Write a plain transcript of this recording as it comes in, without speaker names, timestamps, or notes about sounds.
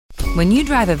When you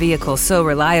drive a vehicle so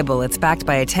reliable it's backed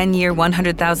by a 10-year,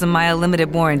 100,000-mile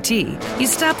limited warranty, you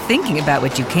stop thinking about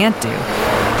what you can't do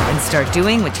and start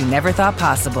doing what you never thought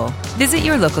possible. Visit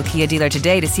your local Kia dealer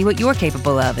today to see what you're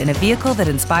capable of in a vehicle that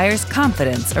inspires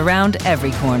confidence around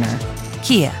every corner.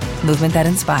 Kia, movement that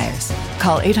inspires.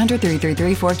 Call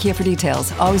 800-333-4KIA for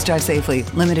details. Always drive safely.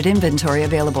 Limited inventory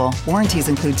available. Warranties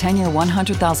include 10-year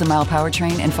 100,000-mile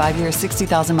powertrain and 5-year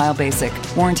 60,000-mile basic.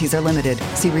 Warranties are limited.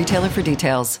 See retailer for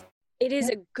details. It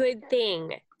is a good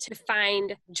thing to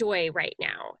find joy right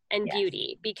now and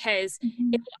beauty, because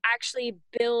it will actually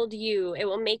build you. It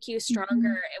will make you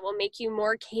stronger. It will make you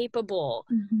more capable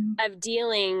of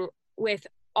dealing with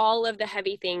all of the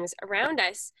heavy things around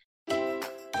us.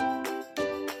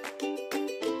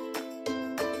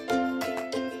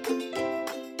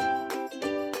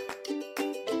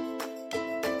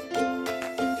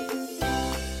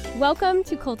 Welcome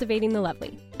to Cultivating the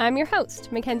Lovely. I'm your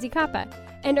host, Mackenzie Kappa.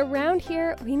 And around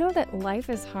here, we know that life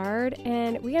is hard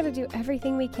and we got to do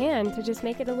everything we can to just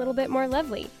make it a little bit more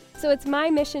lovely. So it's my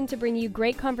mission to bring you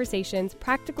great conversations,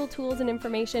 practical tools and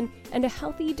information, and a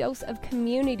healthy dose of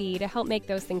community to help make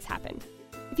those things happen.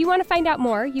 If you want to find out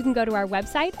more, you can go to our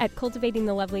website at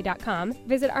cultivatingthelovely.com,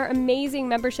 visit our amazing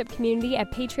membership community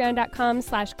at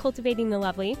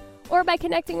patreon.com/cultivatingthelovely, or by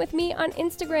connecting with me on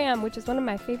Instagram, which is one of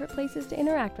my favorite places to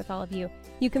interact with all of you.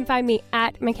 You can find me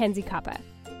at Mackenzie Kappa.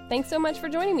 Thanks so much for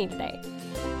joining me today.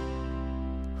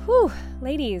 Whew,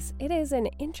 ladies, it is an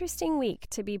interesting week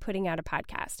to be putting out a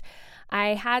podcast.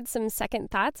 I had some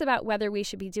second thoughts about whether we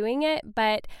should be doing it,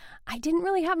 but I didn't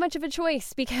really have much of a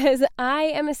choice because I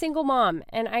am a single mom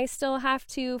and I still have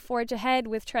to forge ahead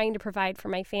with trying to provide for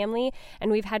my family.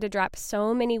 And we've had to drop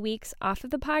so many weeks off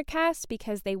of the podcast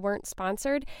because they weren't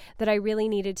sponsored that I really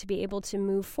needed to be able to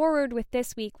move forward with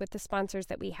this week with the sponsors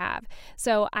that we have.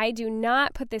 So I do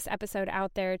not put this episode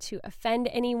out there to offend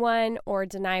anyone or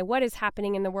deny what is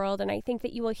happening in the world. And I think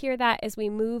that you will hear that as we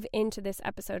move into this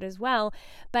episode as well.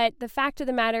 But the fact of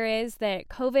the matter is that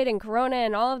COVID and Corona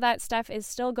and all of that stuff is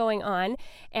still going on,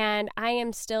 and I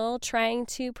am still trying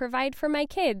to provide for my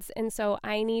kids, and so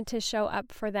I need to show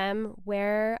up for them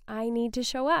where I need to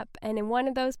show up, and in one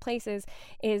of those places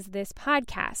is this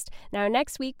podcast. Now,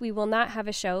 next week we will not have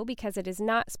a show because it is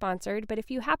not sponsored, but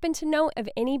if you happen to know of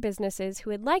any businesses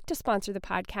who would like to sponsor the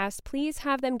podcast, please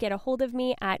have them get a hold of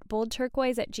me at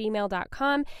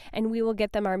boldturquoise@gmail.com, and we will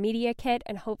get them our media kit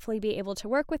and hopefully be able to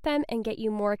work with them and get you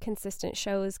more consistent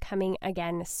shows coming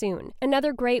again soon.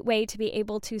 Another great way to be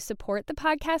able to support the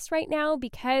podcast right now,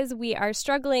 because we are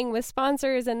struggling with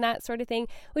sponsors and that sort of thing,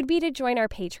 would be to join our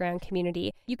Patreon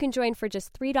community. You can join for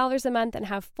just $3 a month and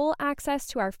have full access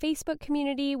to our Facebook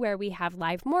community where we have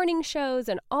live morning shows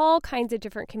and all kinds of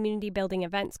different community building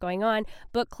events going on,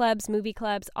 book clubs, movie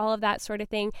clubs, all of that sort of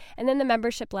thing. And then the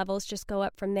membership levels just go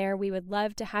up from there. We would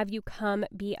love to have you come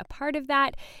be a part of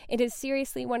that. It is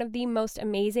seriously one of the most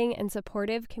amazing and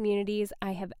supportive communities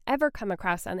I have ever come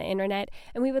across on the internet,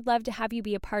 and we would love to have you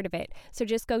be a part of it. So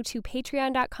just go to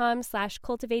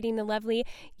patreon.com/cultivatingthelovely.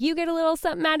 You get a little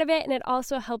something out of it, and it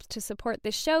also helps to support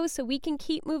the show so we can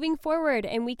keep moving forward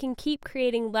and we can keep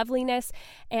creating loveliness.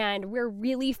 And we're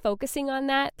really focusing on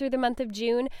that through the month of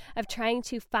June, of trying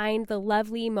to find the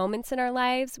lovely moments in our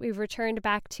lives. We've returned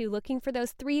back to looking for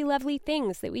those 3 lovely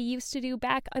things that we used to do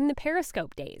back on the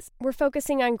Periscope days. We're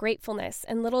focusing on gratefulness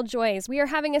and little joys. We are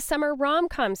having a summer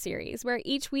rom-com series where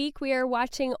each week we are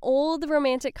watching old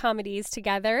romantic comedies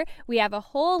together. We have a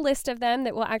whole list of them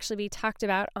that will actually be talked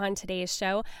about on today's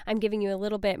show. I'm giving you a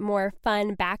little bit more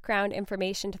fun background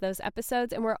information to those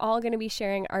episodes, and we're all going to be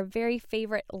sharing our very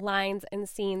favorite lines and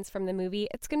scenes from the movie.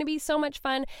 It's going to be so much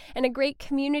fun and a great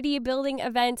community building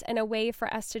event, and a way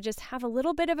for us to just have a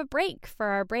little bit of a break for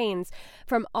our brains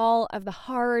from all of the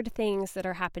hard things that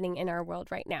are happening in our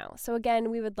world right now. So again,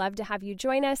 we would love to have you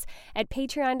join us at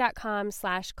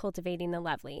patreon.com/cultivating the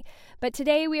lovely. But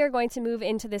today we are going to move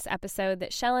into this episode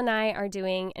that Shell and I are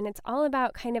doing, and it's all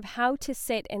about kind of how to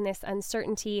sit in this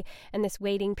uncertainty and this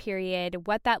waiting period,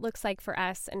 what that looks like for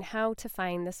us, and how to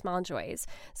find the small joys.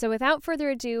 So without further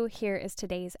ado, here is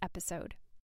today's episode.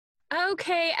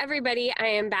 Okay, everybody, I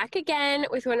am back again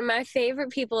with one of my favorite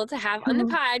people to have on the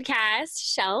podcast,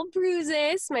 Shell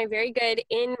Bruzis, my very good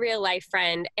in real life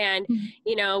friend. And,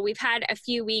 you know, we've had a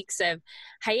few weeks of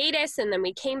hiatus, and then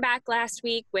we came back last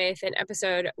week with an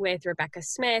episode with Rebecca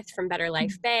Smith from Better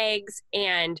Life Bags.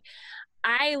 And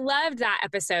I loved that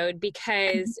episode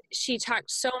because she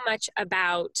talked so much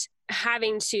about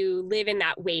having to live in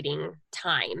that waiting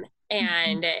time.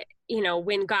 And, you know,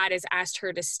 when God has asked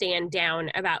her to stand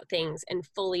down about things and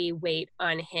fully wait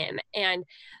on him. And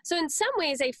so in some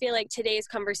ways, I feel like today's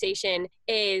conversation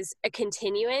is a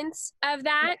continuance of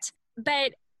that.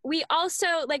 But we also,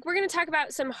 like, we're going to talk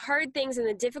about some hard things and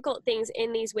the difficult things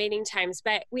in these waiting times,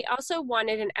 but we also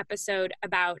wanted an episode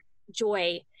about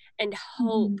joy and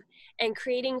hope and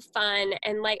creating fun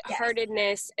and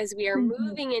lightheartedness as we are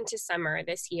moving into summer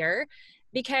this year,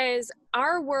 because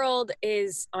our world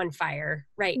is on fire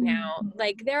right now.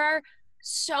 Like, there are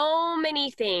so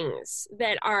many things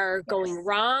that are going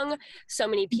wrong, so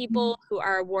many people who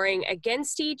are warring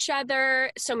against each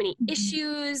other, so many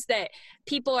issues that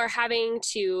people are having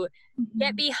to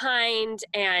get behind.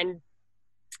 And,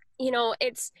 you know,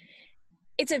 it's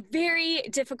a very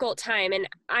difficult time. And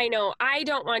I know I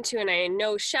don't want to, and I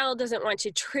know Shell doesn't want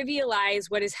to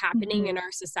trivialize what is happening in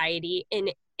our society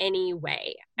in any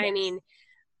way. I mean,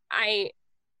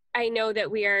 I know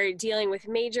that we are dealing with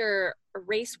major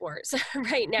race wars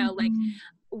right now. Like,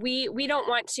 we don't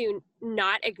want to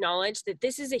not acknowledge that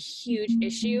this is a huge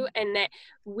issue, and that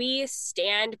we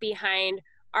stand behind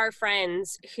our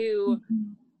friends who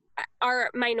are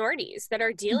minorities that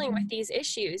are dealing with these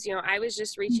issues. You know, I was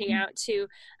just reaching out to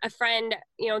a friend,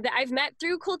 you know, that I've met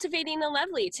through Cultivating the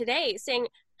Lovely today, saying,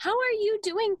 how are you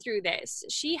doing through this?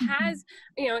 She has,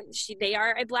 you know, they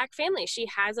are a Black family. She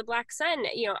has a Black son.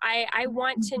 You know, I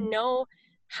want to know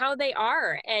how they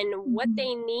are and what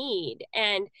they need.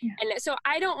 And so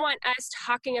I don't want us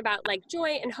talking about like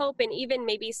joy and hope and even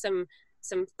maybe some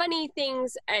funny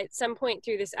things at some point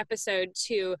through this episode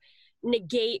to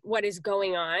negate what is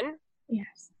going on.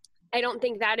 Yes. I don't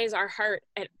think that is our heart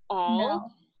at all.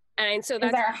 No. And so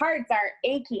that's our hearts are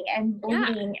aching and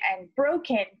bleeding and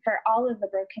broken for all of the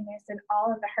brokenness and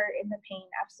all of the hurt and the pain.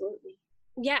 Absolutely.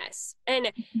 Yes.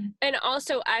 And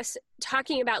also us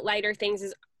talking about lighter things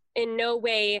is in no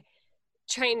way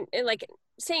trying, like,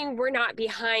 saying we're not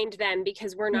behind them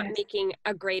because we're not making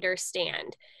a greater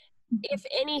stand. If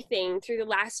anything, through the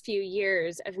last few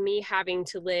years of me having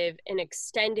to live in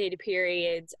extended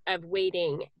periods of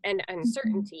waiting and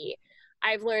uncertainty,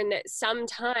 I've learned that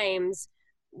sometimes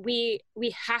we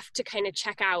have to kind of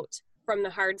check out from the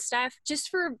hard stuff just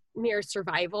for mere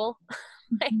survival.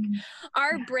 Like,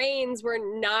 our brains were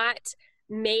not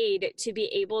made to be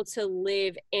able to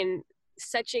live in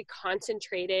such a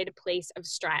concentrated place of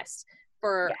stress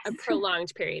for a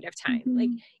prolonged period of time. Like,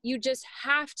 you just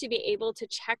have to be able to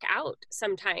check out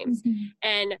sometimes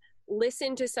and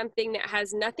listen to something that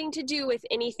has nothing to do with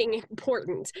anything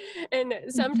important. And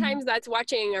sometimes that's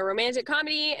watching a romantic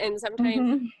comedy, and sometimes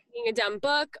reading a dumb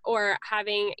book, or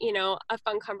having, you know, a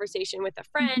fun conversation with a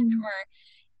friend, or,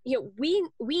 you know,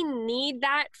 we need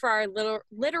that for our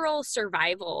literal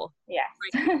survival. Yes.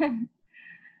 Right.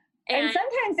 And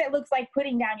sometimes it looks like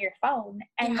putting down your phone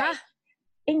and like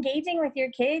engaging with your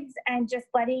kids and just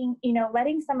letting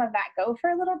some of that go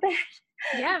for a little bit.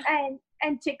 Yeah.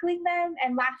 and tickling them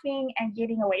and laughing and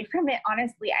getting away from it.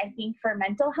 Honestly, I think for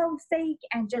mental health's sake,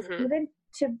 and just even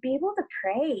to be able to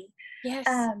pray. Yes.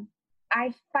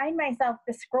 I find myself,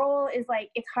 the scroll is like,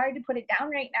 it's hard to put it down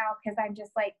right now because I'm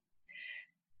just like,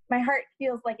 my heart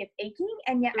feels like it's aching.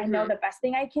 And yet I know the best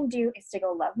thing I can do is to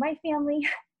go love my family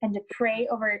and to pray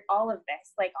over all of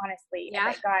this. Like, honestly,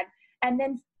 like, God. And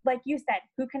then, like you said,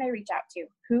 who can I reach out to?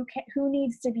 Who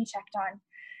needs to be checked on?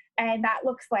 And that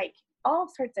looks like all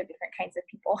sorts of different kinds of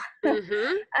people.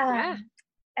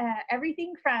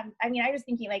 Everything from, I mean, I was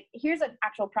thinking, like, here's an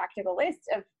actual practical list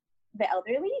of the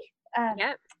elderly,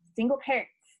 single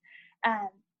parents,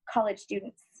 college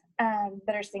students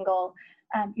that are single,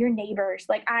 your neighbors.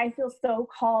 Like, I feel so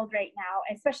called right now,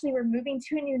 especially we're moving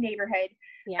to a new neighborhood.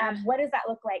 What does that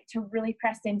look like to really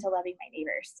press into loving my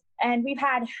neighbors? And we've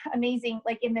had amazing,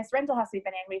 like in this rental house we've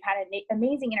been in, we've had an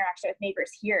amazing interaction with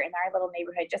neighbors here in our little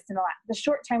neighborhood just in the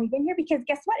short time we've been here, because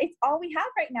guess what? It's all we have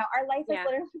right now. Our life has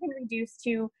literally been reduced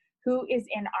to who is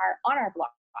on our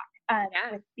block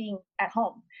with being at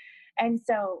home. And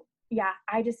so,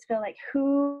 I just feel like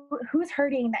who's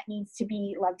hurting that needs to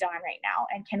be loved on right now,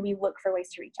 and can we look for ways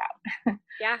to reach out?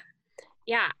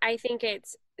 I think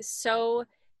it's so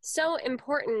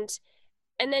important.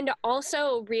 And then to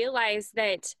also realize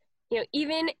that, you know,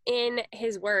 even in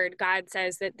his word, God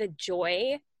says that the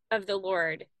joy of the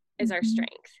Lord is our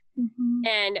strength.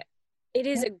 And it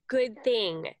is a good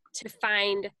thing to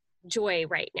find joy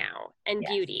right now and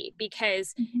beauty,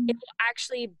 because it will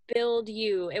actually build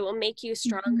you. It will make you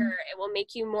stronger. It will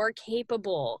make you more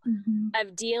capable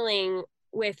of dealing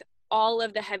with all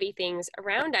of the heavy things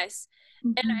around us.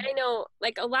 And I know,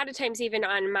 like, a lot of times, even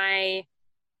on my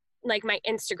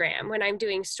Instagram, when I'm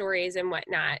doing stories and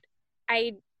whatnot,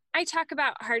 I talk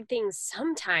about hard things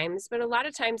sometimes, but a lot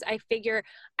of times I figure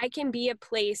I can be a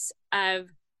place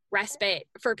of respite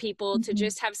for people to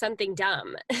just have something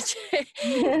dumb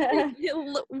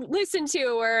to listen to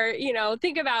or,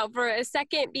 think about for a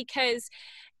second, because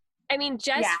I mean,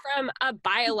 just from a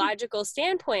biological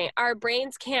standpoint, our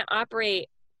brains can't operate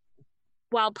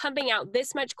while pumping out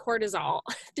this much cortisol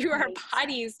through our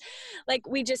bodies. Like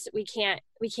we can't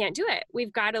do it.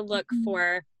 We've got to look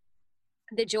for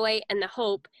the joy and the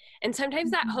hope. And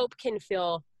sometimes that hope can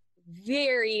feel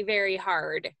very, very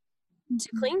hard to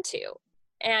cling to.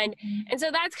 And so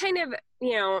that's kind of,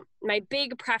 my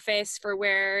big preface for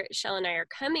where Shell and I are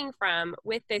coming from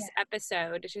with this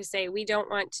episode, to say we don't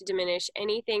want to diminish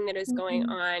anything that is going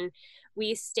on.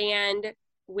 We stand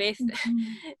with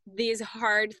these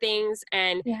hard things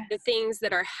and the things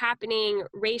that are happening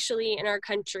racially in our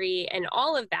country and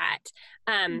all of that.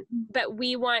 But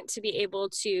we want to be able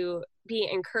to be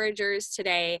encouragers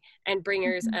today and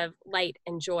bringers of light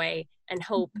and joy and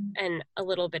hope and a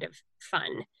little bit of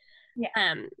fun.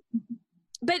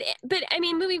 But I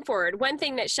mean, moving forward, one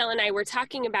thing that Shell and I were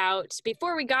talking about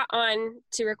before we got on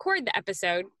to record the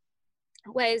episode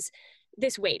was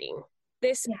this waiting,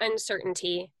 this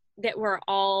uncertainty that we're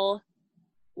all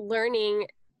learning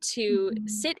to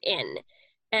sit in.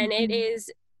 And it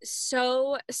is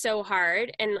so, so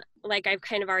hard. And like I've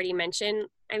kind of already mentioned,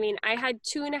 I mean, I had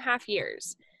 2.5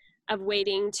 years of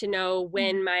waiting to know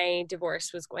when my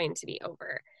divorce was going to be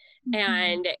over.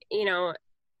 And,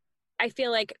 I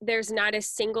feel like there's not a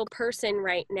single person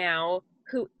right now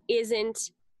who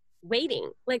isn't waiting.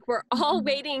 Like we're all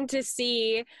waiting to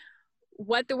see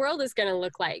what the world is going to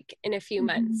look like in a few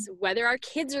months, whether our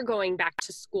kids are going back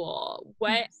to school,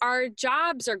 what our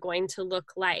jobs are going to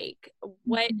look like,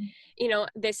 what,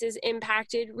 this has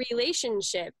impacted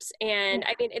relationships. And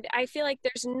I mean, I feel like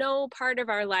there's no part of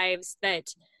our lives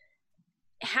that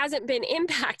hasn't been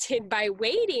impacted by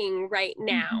waiting right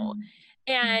now.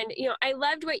 And, I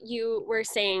loved what you were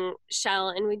saying, Shell,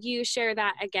 and would you share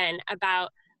that again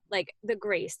about like the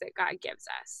grace that God gives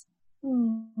us?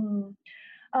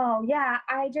 Oh yeah,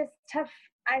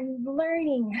 I'm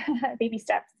learning baby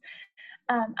steps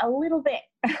a little bit.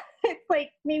 It's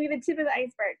like maybe the tip of the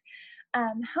iceberg.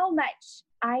 How much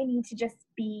I need to just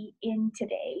be in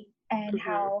today, and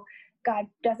how God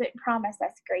doesn't promise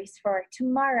us grace for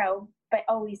tomorrow, but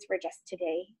always for just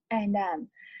today. And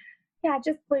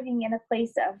just living in a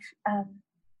place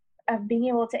of being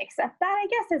able to accept that, I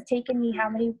guess, has taken me, how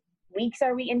many weeks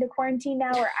are we into quarantine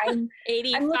now? Or I'm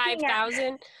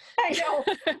 85,000. I know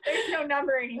there's no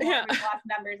number anymore. We've lost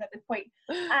numbers at this point.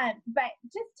 But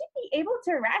just to be able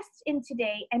to rest in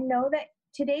today and know that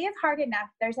today is hard enough.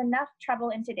 There's enough trouble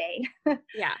in today. But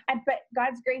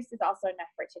God's grace is also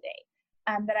enough for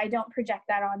today. That I don't project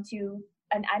that onto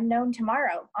an unknown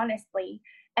tomorrow, honestly.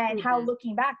 And how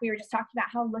looking back, we were just talking about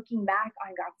how looking back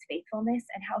on God's faithfulness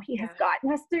and how he has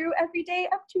gotten us through every day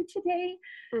up to today,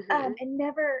 and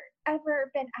never,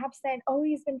 ever been absent,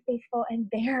 always been faithful and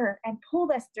there and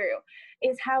pulled us through,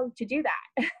 is how to do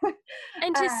that.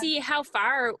 And to see how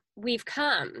far we've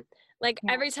come. Like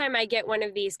every time I get one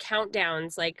of these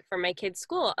countdowns, like from my kids'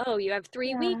 school, oh, you have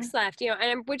 3 weeks left,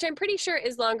 and which I'm pretty sure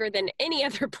is longer than any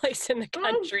other place in the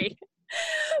country.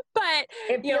 But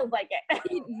it feels like it.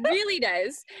 It really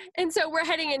does. And so we're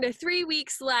heading into 3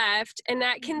 weeks left, and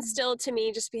that can still, to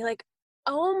me, just be like,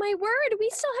 oh my word, we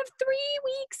still have 3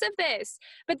 weeks of this.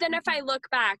 But then if I look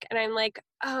back and I'm like,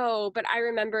 oh, but I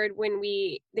remembered when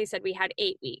they said we had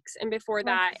 8 weeks, and before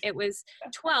that it was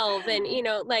 12, and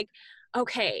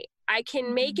okay, I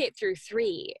can make it through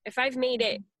 3. If I've made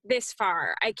it this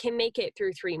far, I can make it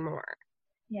through 3 more.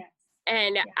 Yes.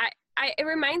 And it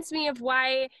reminds me of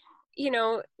why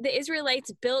the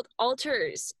Israelites built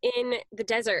altars in the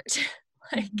desert,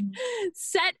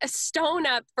 set a stone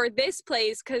up for this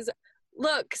place, because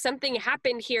look, something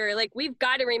happened here. Like, we've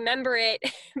got to remember it,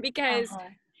 because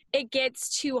it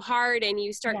gets too hard and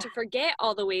you start to forget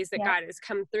all the ways that God has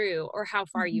come through, or how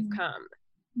far you've come.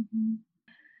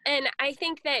 And I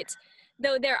think that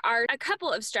though there are a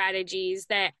couple of strategies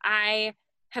that I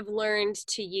have learned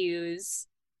to use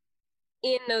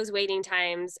in those waiting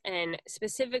times, and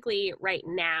specifically right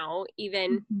now,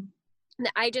 even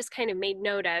that I just kind of made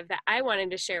note of, that I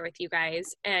wanted to share with you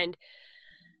guys. And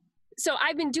so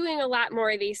I've been doing a lot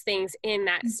more of these things in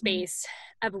that space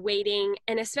of waiting,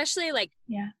 and especially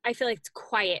I feel like it's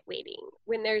quiet waiting,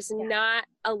 when there's not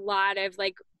a lot of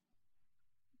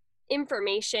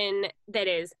information that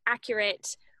is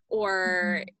accurate,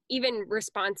 or even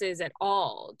responses at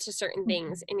all to certain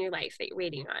things in your life that you're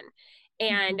waiting on.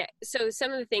 And so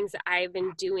some of the things that I've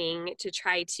been doing to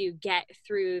try to get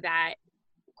through that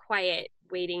quiet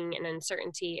waiting and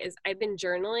uncertainty is I've been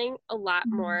journaling a lot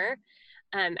more.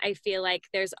 I feel like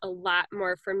there's a lot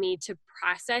more for me to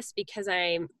process because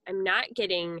I'm not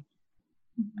being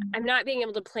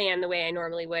able to plan the way I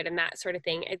normally would and that sort of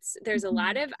thing. There's a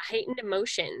lot of heightened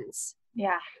emotions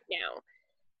now.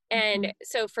 And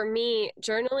so for me,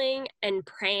 journaling and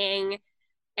praying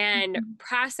and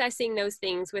processing those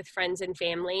things with friends and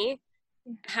family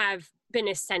have been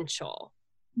essential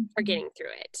for getting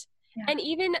through it. Yeah. And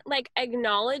even like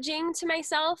acknowledging to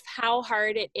myself how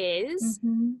hard it is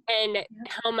and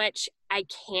how much I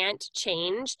can't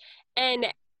change. And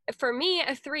for me,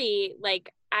 a 3,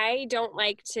 like I don't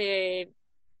like to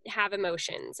have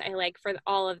emotions. I like for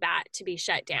all of that to be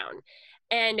shut down.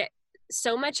 And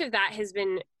so much of that has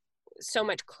been so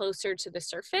much closer to the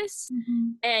surface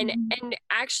and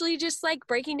actually just like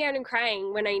breaking down and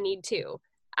crying when I need to.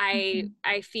 I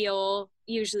feel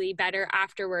usually better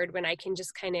afterward when I can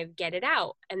just kind of get it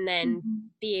out and then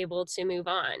be able to move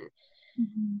on.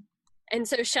 And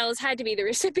so Shell's had to be the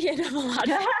recipient of a lot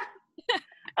of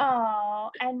Oh,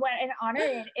 and what an honor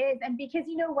it is. And because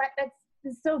you know what, that's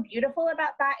so beautiful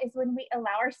about that is when we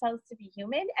allow ourselves to be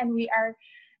human and we are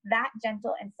that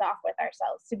gentle and soft with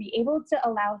ourselves to be able to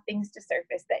allow things to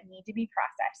surface that need to be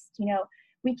processed. You know,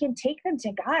 we can take them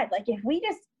to God. Like if we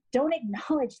just don't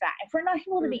acknowledge that, if we're not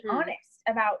able to be honest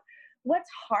about what's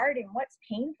hard and what's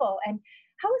painful and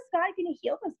how is God going to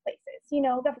heal those places? You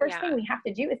know, the first thing we have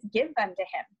to do is give them to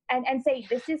him and say,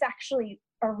 this is actually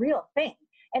a real thing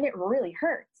and it really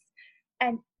hurts.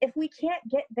 And if we can't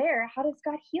get there, how does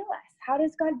God heal us? How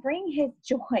does God bring his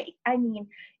joy? I mean,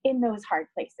 in those hard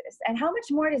places. And how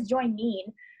much more does joy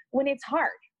mean when it's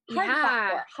hard?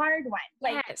 Hard one.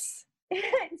 Like, yes.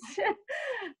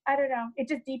 I don't know. It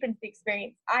just deepens the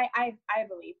experience. I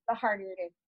believe the harder it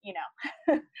is, you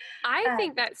know. I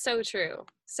think that's so true.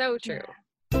 So true. Yeah.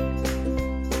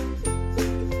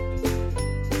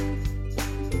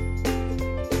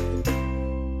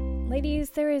 Ladies,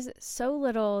 there is so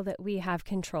little that we have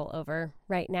control over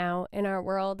right now in our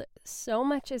world. So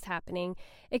much is happening.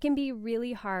 It can be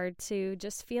really hard to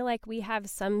just feel like we have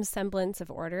some semblance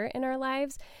of order in our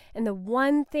lives. And the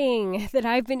one thing that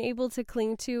I've been able to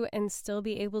cling to and still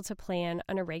be able to plan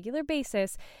on a regular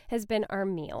basis has been our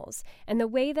meals. And the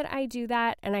way that I do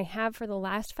that, and I have for the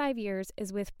last 5 years,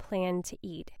 is with Plan to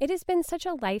Eat. It has been such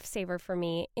a lifesaver for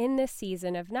me in this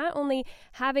season of not only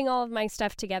having all of my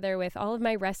stuff together with all of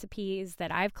my recipes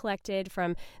that I've collected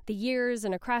from the years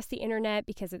and across the internet,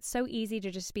 because it's so easy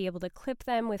to just be able to clip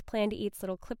them with Plan to Eat's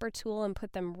little clipper tool and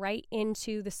put them right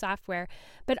into the software,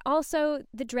 but also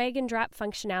the drag and drop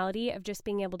functionality of just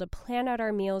being able to plan out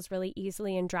our meals really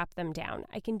easily and drop them down.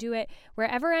 I can do it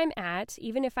wherever I'm at,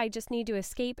 even if I just need to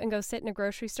escape and go sit in a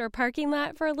grocery store parking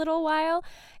lot for a little while.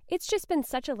 It's just been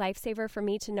such a lifesaver for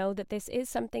me to know that this is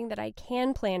something that I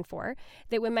can plan for,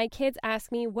 that when my kids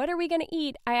ask me, what are we going to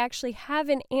eat? I actually have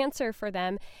an answer for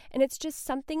them. And it's just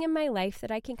something in my life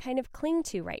that I can kind of cling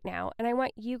to right now. And I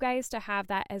want you guys to have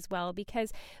that as well,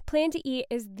 because Plan to Eat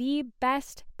is the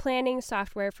best planning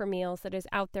software for meals that is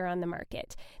out there on the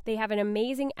market. They have an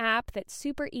amazing app that's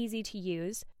super easy to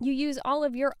use. You use all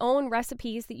of your own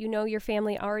recipes that you know your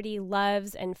family already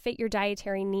loves and fit your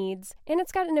dietary needs. And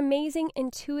it's got an amazing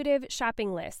intuitive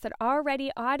shopping list that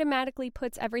already automatically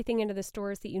puts everything into the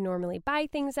stores that you normally buy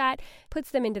things at,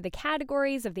 puts them into the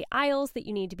categories of the aisles that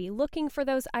you need to be looking for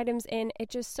those items in.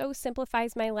 It just so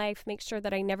simplifies my life, makes sure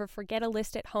that I never forget a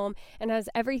list at home, and has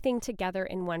everything together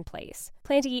in one place.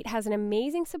 Plan to Eat has an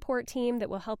amazing support team that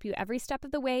will help you every step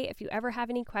of the way if you ever have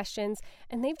any questions,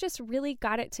 and they've just really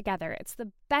got it together. It's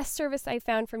the best service I've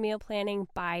found for meal planning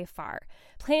by far.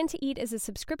 Plan to Eat is a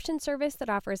subscription service that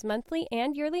offers monthly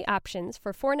and yearly options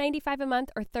for $4.95 a month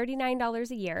or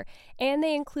 $39 a year, and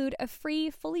they include a free,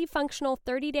 fully functional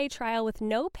 30-day trial with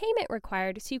no payment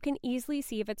required, so you can easily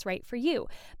see if it's right for you.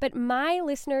 But my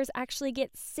listeners actually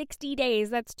get 60 days.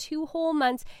 That's 2 whole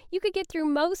months. You could get through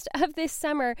most of this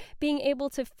summer being able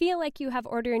to feel like you have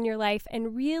order in your life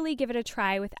and really give it a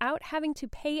try without having to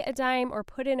pay a dime or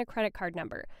put in a credit card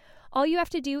number. All you have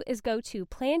to do is go to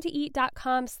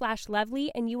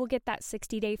plantoeat.com/lovely and you will get that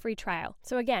 60-day free trial.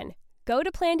 So again, go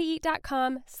to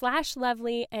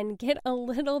plantoeat.com/lovely and get a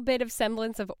little bit of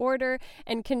semblance of order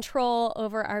and control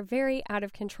over our very out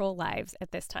of control lives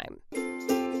at this time.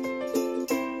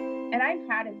 And I'm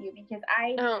proud of you because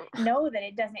I know that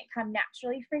it doesn't come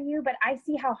naturally for you, but I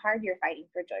see how hard you're fighting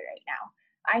for joy right now.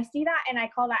 I see that and I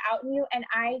call that out in you. And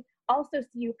I also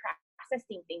see you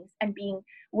processing things and being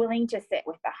willing to sit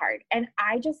with the hard. And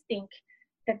I just think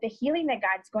that the healing that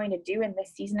God's going to do in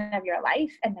this season of your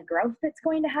life and the growth that's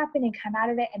going to happen and come out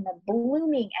of it and the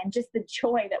blooming and just the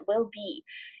joy that will be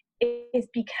is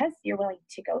because you're willing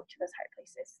to go to those hard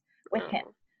places with him.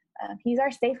 He's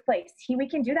our safe place. We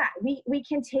can do that. We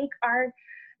can take our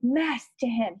mess to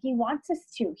him. He wants us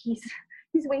to. He's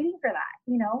waiting for that,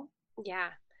 Yeah.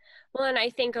 Well, and I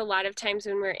think a lot of times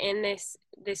when we're in this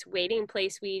waiting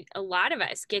place, a lot of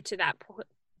us get to that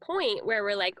point where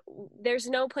we're like, there's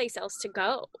no place else to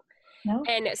go. No.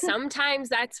 And sometimes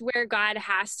that's where God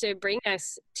has to bring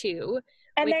us to.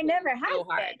 And there never has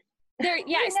been.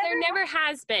 There never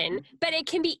has been, but it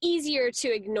can be easier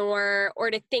to ignore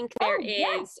or to think there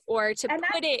is, or to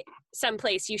put it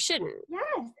someplace you shouldn't.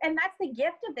 Yes. And that's the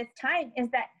gift of this time,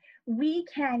 is that we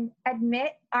can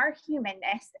admit our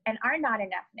humanness and our not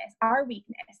enoughness, our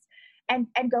weakness, and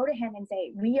go to him and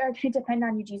say, we are going to depend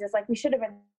on you, Jesus, like we should have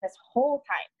been this whole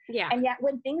time. Yeah. And yet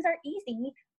when things are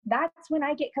easy, that's when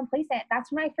I get complacent.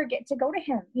 That's when I forget to go to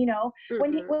him. Mm-hmm.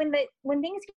 When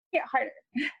things get harder,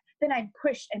 then I'm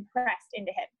pushed and pressed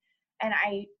into him. And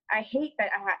I hate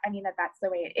that. That's the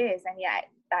way it is. And yet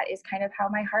that is kind of how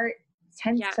my heart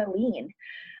tends to lean.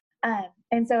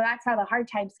 And so that's how the hard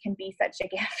times can be such a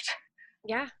gift.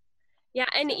 Yeah. Yeah.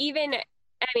 And even,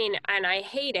 and I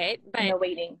hate it, but the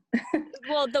waiting.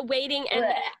 Well, the waiting and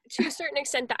to a certain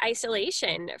extent, the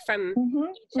isolation from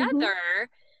each other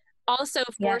also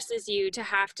forces you to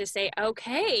have to say,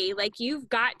 okay, like you've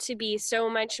got to be so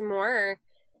much more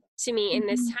to me in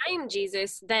this time,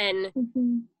 Jesus, than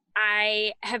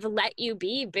I have let you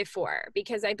be before,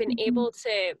 because I've been able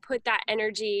to put that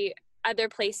energy other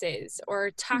places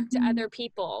or talk to other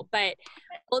people, but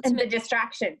ultimately, and the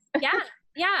distractions.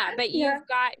 But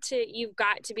you've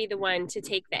got to be the one to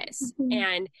take this,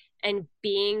 and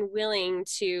being willing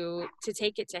to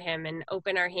take it to him and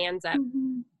open our hands up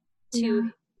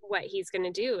to what he's going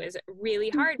to do is really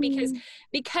hard, because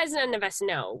none of us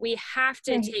know. We have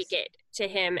to take it to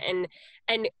him,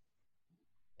 and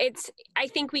it's, I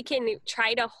think we can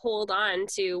try to hold on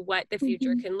to what the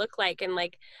future can look like, and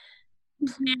like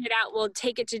plan it out. We'll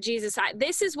take it to Jesus.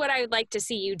 This is what I would like to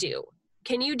see you do.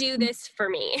 Can you do this for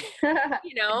me?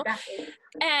 Exactly.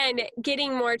 And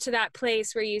getting more to that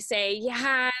place where you say,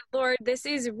 yeah, Lord, this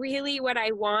is really what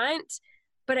I want,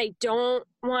 but I don't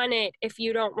want it if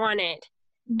you don't want it.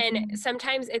 And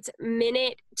sometimes it's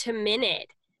minute to minute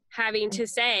having to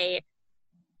say,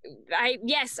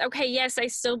 yes, I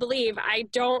still believe. I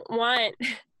don't want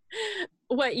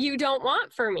what you don't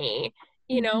want for me,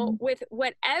 with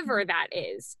whatever that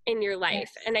is in your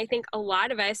life. And I think a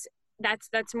lot of us,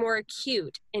 that's more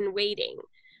acute in waiting.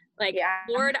 Like,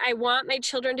 Lord, I want my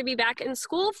children to be back in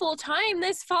school full time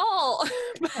this fall.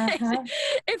 But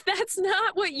if that's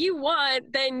not what you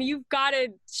want, then you've got to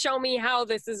show me how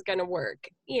this is going to work,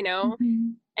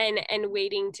 and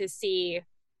waiting to see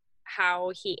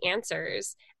how he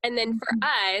answers. And then for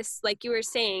us, like you were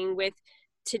saying with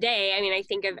today, I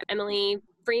think of Emily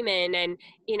Freeman and,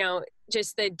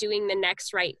 just the doing the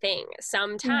next right thing.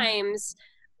 Sometimes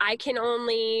I can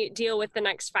only deal with the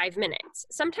next 5 minutes.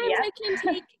 Sometimes I can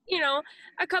take,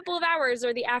 a couple of hours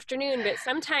or the afternoon, but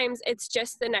sometimes it's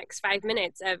just the next 5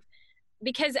 minutes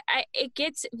because it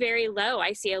gets very low.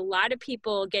 I see a lot of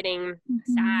people getting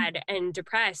sad and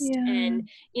depressed and,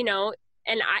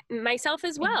 and I myself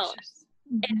as well.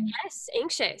 And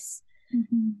anxious.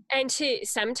 And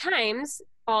sometimes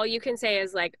all you can say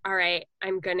is like, all right,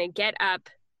 I'm going to get up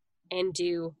and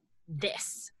do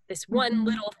this one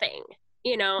little thing.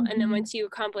 And then once you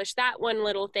accomplish that one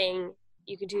little thing,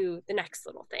 you can do the next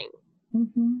little thing.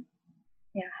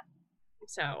 Yeah.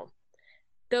 So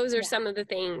those are some of the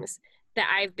things that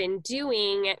I've been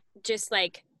doing, just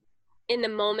like in the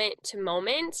moment to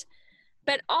moment.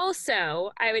 But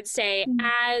also, I would say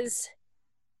as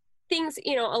things,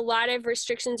 a lot of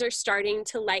restrictions are starting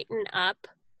to lighten up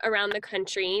around the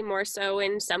country, more so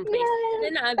in some places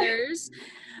than others.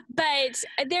 But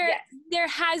there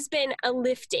has been a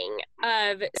lifting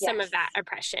of some of that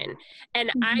oppression.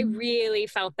 And I really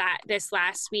felt that this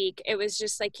last week. It was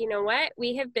just like, you know what?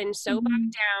 We have been so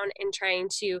bogged down in trying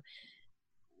to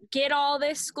get all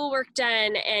this schoolwork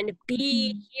done and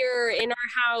be here in our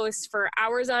house for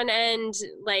hours on end.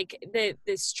 Like the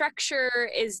structure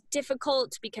is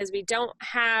difficult because we don't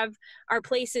have our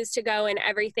places to go and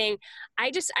everything.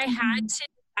 I had to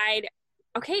decide,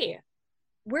 okay,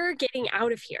 we're getting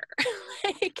out of here.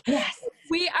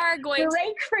 We are going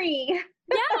break free.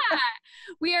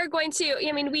 We are going to,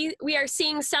 we are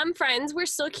seeing some friends. We're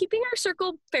still keeping our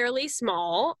circle fairly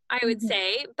small, I would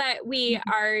say, but we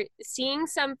are seeing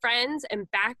some friends and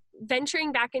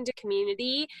venturing back into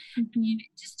community,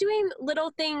 just doing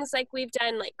little things like we've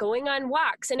done, like going on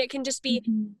walks. And it can just be,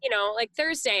 like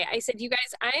Thursday, I said, you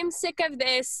guys, I'm sick of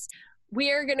this.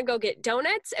 We're going to go get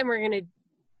donuts and we're going to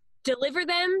deliver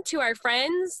them to our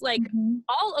friends, like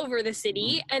all over the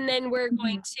city. And then we're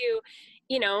going to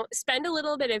you know, spend a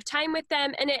little bit of time with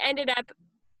them. And it ended up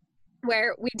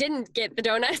where we didn't get the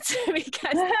donuts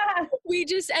because we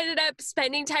just ended up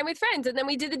spending time with friends. And then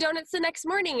we did the donuts the next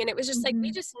morning. And it was just like,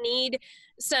 we just need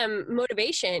some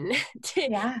motivation to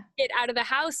get out of the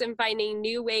house and finding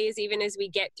new ways, even as we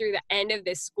get through the end of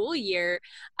this school year,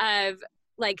 of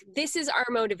like, this is our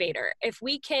motivator. If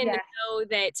we can know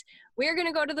that we're going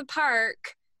to go to the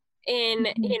park in,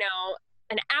 you know,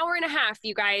 an hour and a half,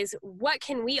 you guys, what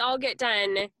can we all get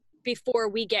done before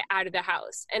we get out of the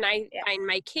house? And I find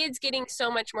my kids getting so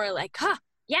much more like,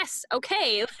 yes,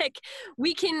 okay, like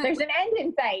we can. There's an end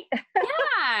in sight.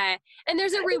 Yeah, and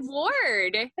there's a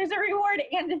reward. There's a reward,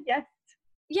 and yes.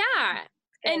 Yeah,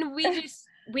 and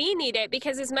we need it,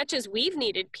 because as much as we've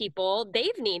needed people,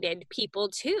 they've needed people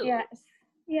too.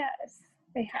 Yes,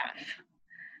 they have.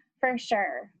 For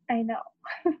sure. I know.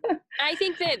 I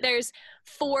think that there's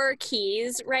 4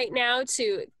 keys right now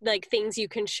to like things you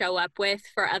can show up with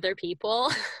for other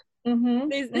people.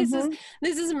 This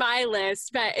is my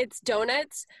list, but it's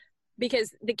donuts,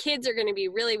 because the kids are going to be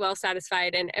really well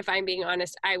satisfied. And if I'm being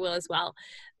honest, I will as well.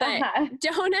 But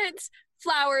donuts,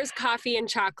 flowers, coffee, and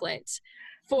chocolate.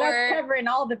 That's covering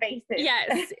all the bases.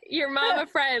 Yes, your mama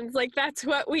friends, like that's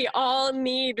what we all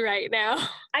need right now.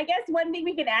 I guess one thing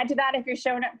we can add to that, if you're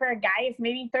showing up for a guy, is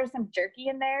maybe throw some jerky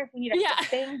in there if we need a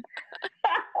thing.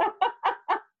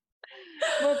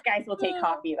 Most guys will take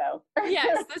coffee though.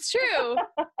 Yes, that's true.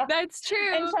 That's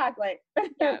true. And chocolate.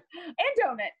 And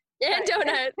donuts. And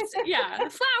donuts. Yeah.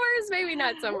 Flowers, maybe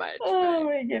not so much. Oh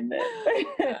my goodness.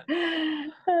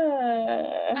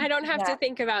 I don't have to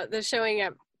think about the showing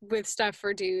up with stuff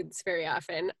for dudes very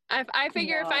often. I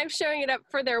figure if I'm showing it up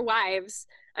for their wives,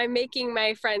 I'm making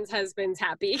my friends' husbands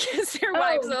happy, because their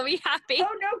wives will be happy.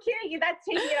 Oh, no kidding. That's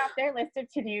taking it off their list of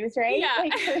to-dos, right? Yeah.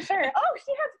 Like, for sure. Oh,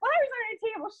 she has flowers on her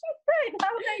table. She's good.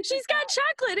 How nice. She's got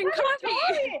chocolate and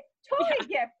coffee. Totally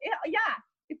gift. Yeah.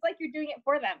 It's like you're doing it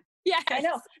for them. Yes. I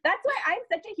know. That's why I'm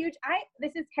such a huge,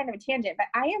 this is kind of a tangent, but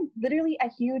I am literally a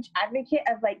huge advocate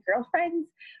of like girlfriends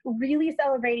really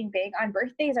celebrating big on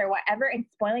birthdays or whatever and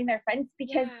spoiling their friends,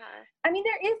 because I mean,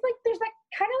 there's like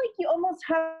kind of like you almost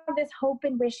have this hope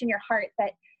and wish in your heart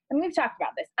that, and we've talked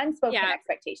about this, unspoken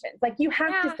expectations. Like you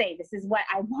have to say, this is what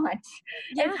I want.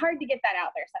 It's hard to get that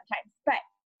out there sometimes, but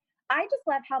I just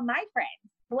love how my friends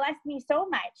bless me so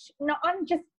much, not on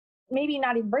just maybe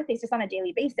not even birthdays, just on a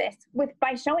daily basis,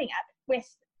 by showing up with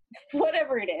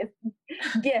whatever it is,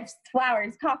 gifts,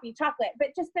 flowers, coffee, chocolate, but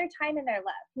just their time and their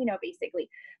love, you know, basically.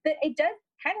 That it does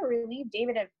kind of relieve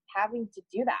David of having to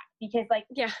do that, because like,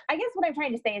 I guess what I'm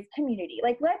trying to say is community.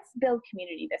 Like, let's build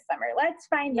community this summer. Let's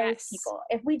find those people.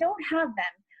 If we don't have them,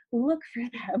 look for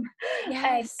them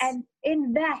and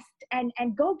invest and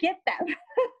go get them.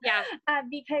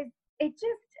 Because it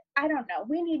just, I don't know.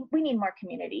 We need more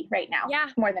community right now. Yeah.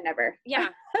 More than ever. Yeah.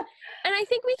 And I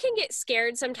think we can get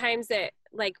scared sometimes that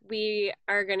like we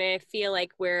are going to feel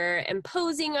like we're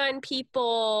imposing on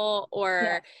people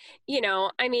or, you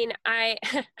know, I mean,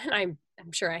 I'm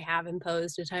sure I have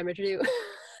imposed a time or two.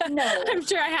 No. I'm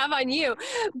sure I have on you,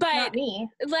 but not me.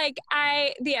 Like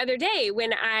the other day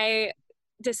when I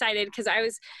decided, because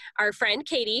our friend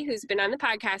Katie, who's been on the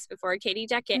podcast before, Katie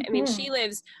Deckett, I mean, she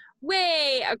lives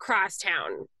way across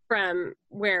town from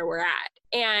where we're at.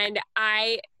 And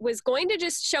I was going to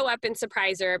just show up and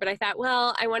surprise her, but I thought,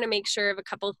 well, I want to make sure of a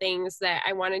couple things that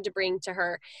I wanted to bring to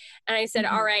her. And I said,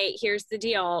 all right, here's the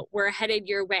deal. We're headed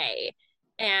your way.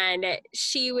 And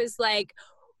she was like,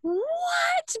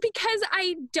 what? Because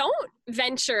I don't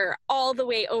venture all the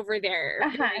way over there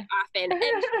very often. And she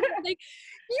was like,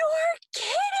 you're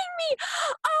kidding me.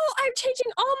 Oh, I'm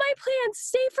changing all my plans.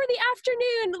 Stay for the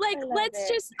afternoon. Like,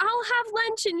 I'll have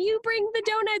lunch and you bring the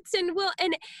donuts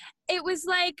and it was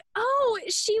like, oh,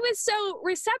 she was so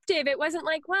receptive. It wasn't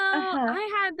like, well, I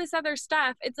had this other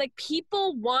stuff. It's like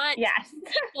people want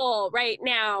people right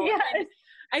now. Yes. And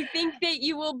I think that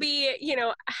you will be, you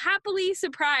know, happily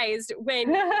surprised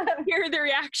when you hear the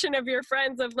reaction of your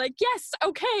friends of like, yes,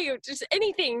 okay, just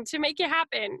anything to make it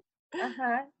happen.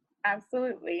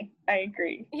 Absolutely. I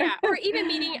agree. Yeah. Or even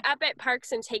meeting up at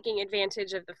parks and taking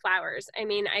advantage of the flowers. I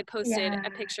mean, I posted a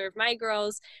picture of my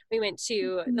girls. We went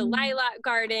to the Lilac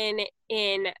Garden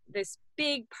in this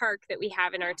big park that we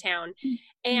have in our town.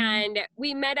 And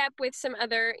we met up with some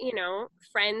other, you know,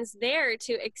 friends there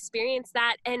to experience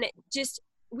that. And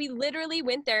we literally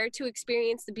went there to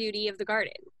experience the beauty of the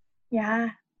garden.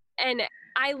 Yeah. And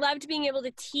I loved being able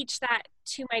to teach that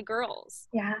to my girls.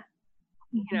 Yeah.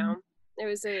 You know, there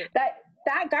was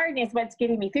that garden is what's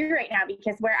getting me through right now,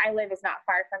 because where I live is not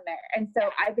far from there. And so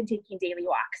I've been taking daily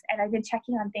walks, and I've been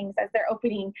checking on things as they're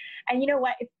opening. And you know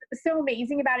what? It's so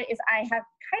amazing about it is I have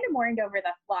kind of mourned over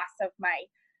the loss of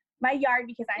my yard,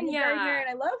 because I'm a gardener and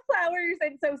I love flowers.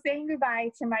 And so saying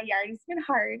goodbye to my yard has been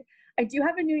hard. I do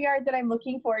have a new yard that I'm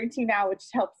looking forward to now, which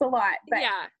helps a lot. But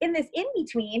in this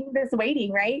in-between, this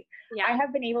waiting, right? Yeah. I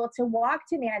have been able to walk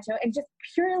to Manitou and just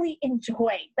purely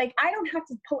enjoy. Like, I don't have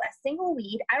to pull a single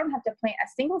weed. I don't have to plant a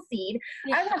single seed.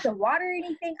 Yeah. I don't have to water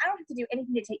anything. I don't have to do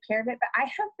anything to take care of it. But I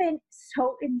have been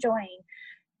so enjoying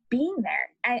being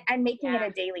there and making it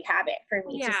a daily habit for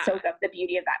me to soak up the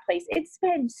beauty of that place. It's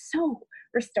been so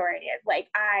restorative. Like,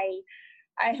 I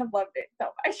have loved it so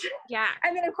much. Yeah.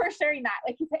 And then of course sharing that,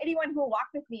 like, anyone who will walk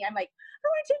with me, I'm like, I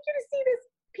want to take you to see this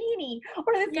peony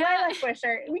or this lilac bush,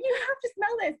 or you have to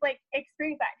smell this, like,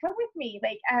 experience that. Come with me.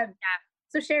 Like,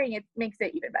 so sharing it makes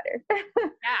it even better.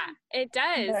 Yeah, it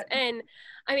does. And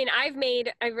I mean, I've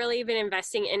really been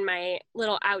investing in my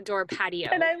little outdoor patio.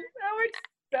 And it's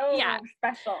so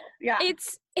special. Yeah.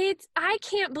 It's, I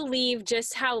can't believe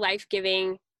just how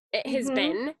life-giving it has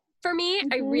been. For me,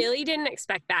 I really didn't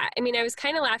expect that. I mean, I was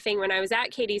kind of laughing when I was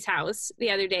at Katie's house the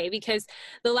other day, because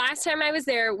the last time I was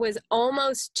there was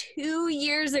almost 2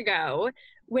 years ago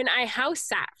when I house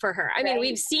sat for her. I mean,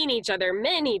 we've seen each other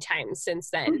many times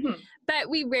since then, but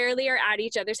we rarely are at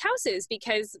each other's houses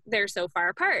because they're so far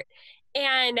apart.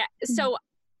 And so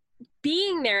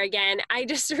being there again, I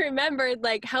just remembered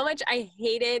like how much I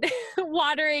hated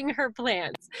watering her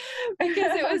plants,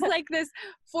 because it was like this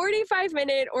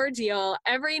 45-minute ordeal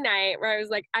every night where I was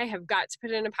like, I have got to put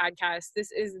in a podcast.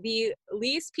 This is the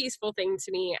least peaceful thing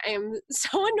to me. I am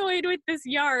so annoyed with this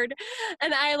yard.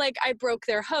 And I broke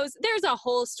their hose. There's a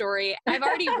whole story. I've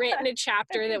already written a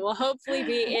chapter that will hopefully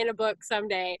be in a book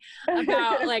someday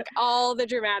about like all the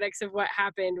dramatics of what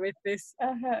happened with this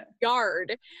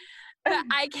yard. But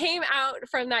I came out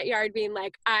from that yard being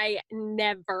like, I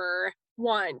never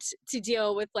want to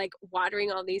deal with like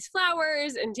watering all these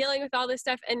flowers and dealing with all this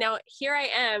stuff. And now here I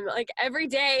am, like every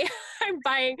day I'm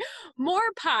buying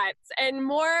more pots and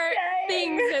more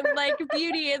things and like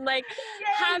beauty and like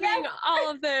having all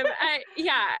of them.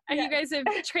 You guys have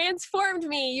transformed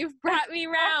me. You've brought me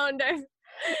around. I've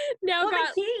now the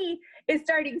key is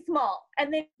starting small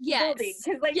and then building,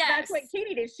 because that's what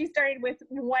Katie did. She started with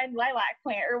one lilac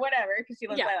plant or whatever, because she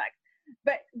loves lilac,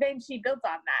 but then she built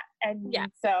on that. And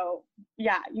so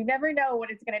you never know what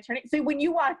it's going to turn into. So when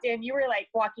you walked in, you were like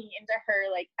walking into her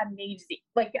like amazing,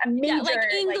 like a major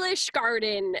like English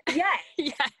garden. Yes.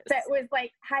 That was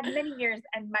like had many years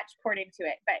and much poured into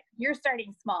it, but you're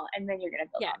starting small and then you're going to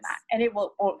build on that, and it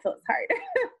won't feel as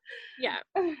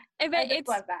hard. I just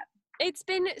love that. It's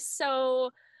been so,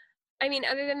 I mean,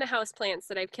 other than the house plants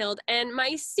that I've killed and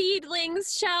my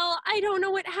seedlings, Shell, I don't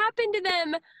know what happened to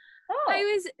them. I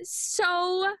was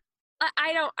so,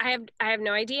 I have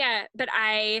no idea, but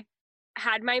I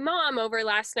had my mom over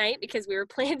last night because we were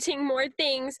planting more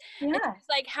things. And she was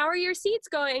like, how are your seeds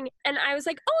going? And I was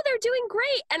like, oh, they're doing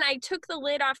great. And I took the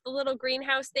lid off the little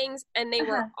greenhouse things and they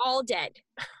were all dead.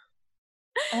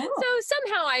 So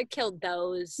somehow I killed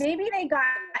those. Maybe they got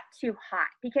too hot,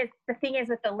 because the thing is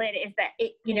with the lid is that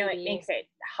it, it makes it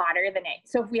hotter than it.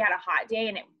 So if we had a hot day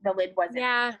and the lid wasn't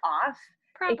off,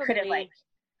 it could have like,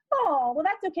 well,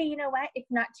 that's okay. You know what?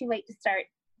 It's not too late to start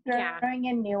throwing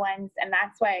in new ones. And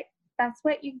that's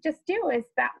what you just do is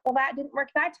that, well, that didn't work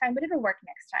that time, but it'll work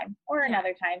next time or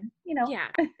another time, Yeah.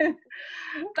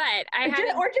 But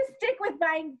or just stick with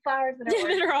buying flowers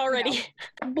that are already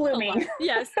blooming.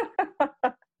 Yes.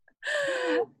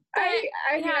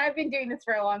 I've been doing this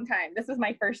for a long time. This was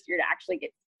my first year to actually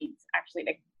get seeds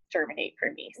to germinate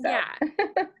for me. So. Yeah.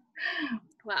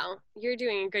 Well, you're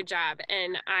doing a good job,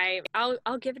 and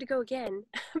I'll give it a go again.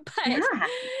 But you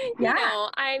know,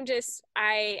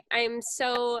 I'm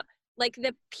so like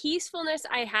the peacefulness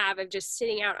I have of just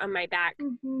sitting out on my back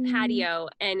patio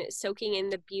and soaking in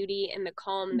the beauty and the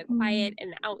calm, the quiet,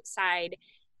 and the outside.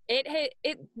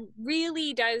 It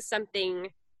really does something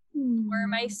for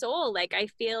my soul. Like I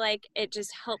feel like it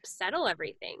just helps settle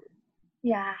everything.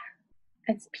 Yeah,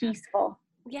 it's peaceful.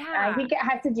 Yeah, I think it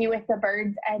has to do with the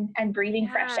birds and breathing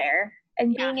fresh air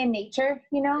and being in nature.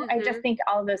 I just think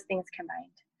all of those things combined.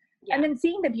 Yeah. And then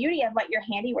seeing the beauty of your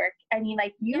handiwork. I mean,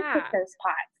 like you pick those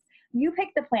pots, you pick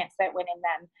the plants that went in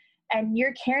them, and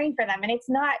you're caring for them. And it's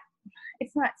not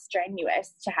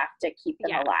strenuous to have to keep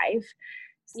them alive.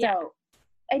 So,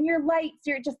 and your lights,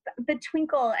 you're just the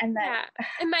twinkle and the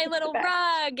and my little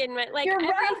rug and my, like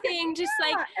everything, just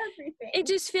like everything. It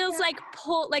just feels like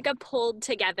a pulled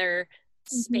together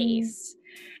space.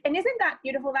 And isn't that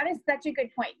beautiful? That is such a good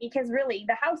point, because really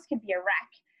the house could be a wreck,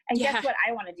 And guess what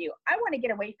I want to do? I want to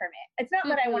get away from it. It's not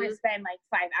that I want to spend like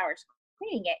 5 hours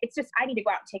cleaning it. It's just, I need to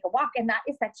go out and take a walk. And that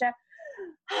is such a,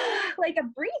 like a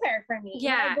breather for me.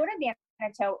 Yeah. When I go to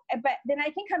Manitou, but then I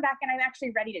can come back and I'm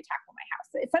actually ready to tackle my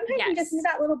house. Sometimes you just need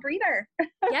that little breather.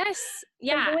 Yes.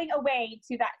 Yeah. So going away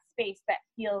to that space that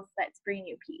feels that's bringing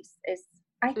you peace is,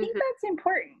 I think that's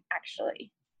important,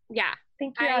 actually. Yeah. I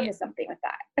think you're onto something with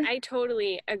that. I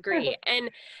totally agree.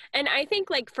 And I think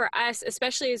like for us,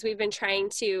 especially as we've been trying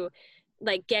to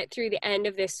like get through the end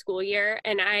of this school year,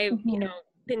 and I've, you know,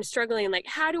 been struggling, like,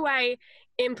 how do I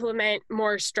implement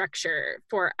more structure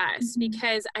for us?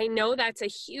 Because I know that's a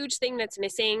huge thing that's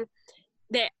missing,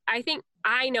 that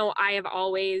I know I have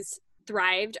always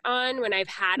thrived on. When I've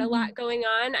had a lot going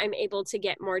on, I'm able to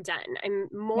get more done. I'm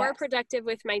more productive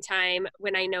with my time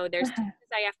when I know there's places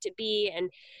I have to be, and,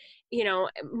 you know,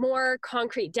 more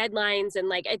concrete deadlines. And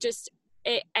like,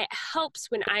 it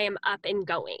helps when I am up and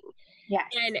going. Yes.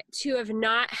 And to have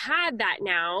not had that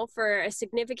now for a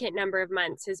significant number of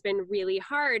months has been really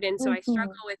hard. And so I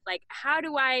struggle with like, how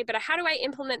do I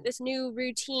implement this new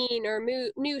routine or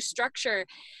new structure?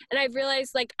 And I've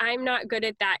realized like, I'm not good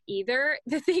at that either.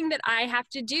 The thing that I have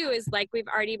to do is, like we've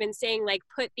already been saying, like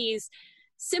put these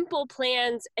simple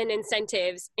plans and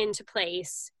incentives into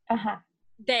place.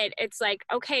 That it's like,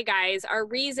 okay, guys, our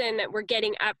reason that we're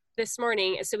getting up this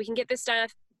morning is so we can get this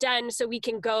stuff done, so we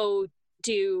can go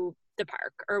do the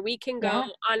park, or we can go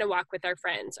on a walk with our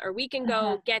friends, or we can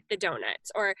go get the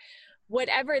donuts, or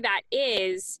whatever that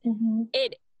is.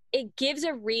 It gives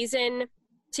a reason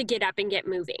to get up and get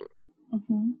moving.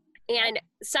 And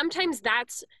sometimes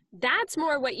that's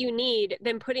more what you need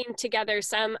than putting together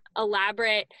some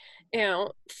elaborate, you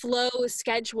know, flow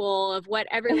schedule of what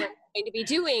everyone's going to be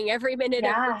doing every minute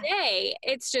of the day.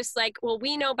 It's just like, well,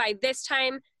 we know by this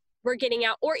time we're getting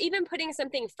out, or even putting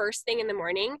something first thing in the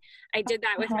morning. I did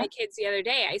that with my kids the other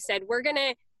day. I said, we're going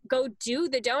to go do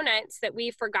the donuts that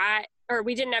we forgot or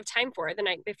we didn't have time for the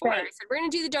night before. I said, we're going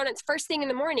to do the donuts first thing in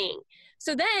the morning.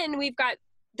 So then we've got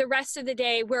the rest of the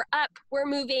day. We're up, we're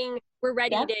moving, we're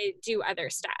ready to do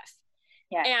other stuff.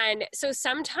 And so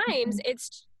sometimes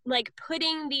it's like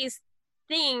putting these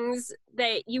things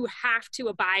that you have to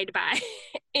abide by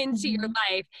into your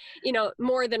life, you know,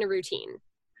 more than a routine.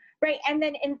 Right. And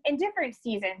then in different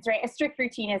seasons, right, a strict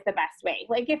routine is the best way.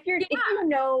 Like if you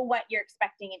know what you're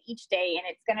expecting in each day and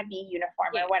it's going to be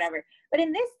uniform or whatever. But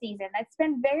in this season, that's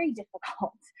been very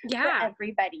difficult for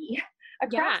everybody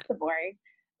across the board.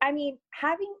 I mean,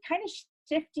 having kind of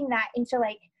shifting that into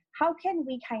like, how can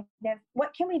we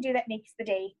what can we do that makes the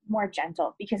day more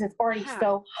gentle? Because it's already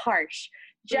so harsh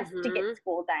just to get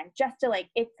school done, just to like,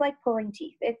 it's like pulling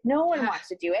teeth. No one wants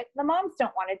to do it. The moms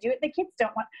don't want to do it. The kids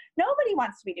nobody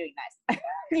wants to be doing this,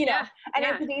 you know? And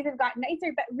as the days have gotten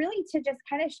nicer, but really to just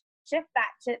kind of shift that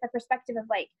to the perspective of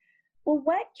like, well,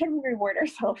 what can we reward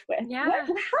ourselves with? How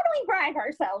do we bribe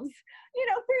ourselves, you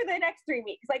know, through the next 3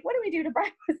 weeks? Like, what do we do to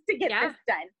bribe us to get this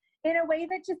done in a way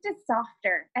that just is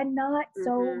softer and not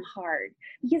so hard?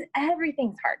 Because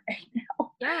everything's hard right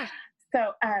now.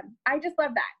 So I just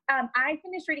love that. I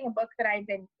finished reading a book that I've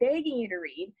been begging you to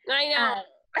read. I know.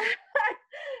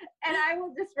 And I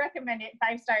will just recommend it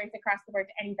 5 stars across the board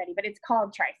to anybody, but it's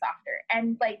called Try Softer.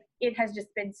 And like, it has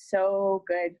just been so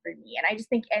good for me. And I just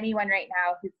think anyone right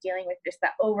now who's dealing with just the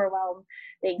overwhelm,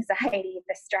 the anxiety,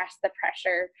 the stress, the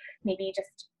pressure, maybe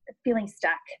just feeling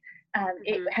stuck,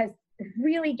 it has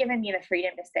really given me the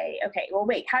freedom to say, okay, well,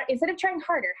 wait, instead of trying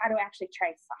harder, how do I actually try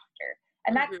softer?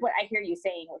 And that's what I hear you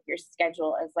saying with your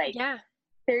schedule is like,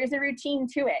 there is a routine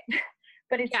to it,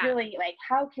 but it's really like,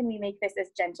 how can we make this as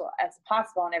gentle as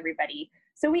possible on everybody?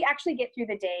 So we actually get through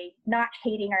the day, not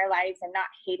hating our lives and not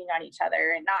hating on each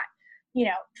other and not, you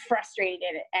know,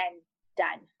 frustrated and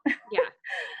done.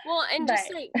 Well, and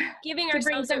just like giving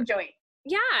ourselves some joy.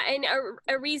 And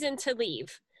a reason to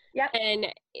leave. And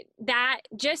that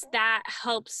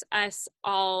helps us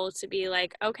all to be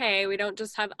like, okay, we don't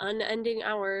just have unending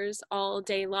hours all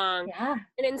day long.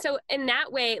 And so in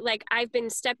that way, like I've been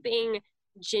stepping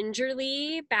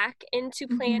gingerly back into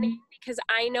planning because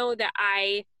I know that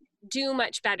I do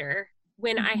much better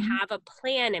when I have a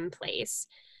plan in place.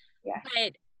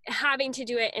 But having to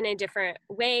do it in a different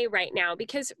way right now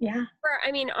because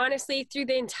honestly, through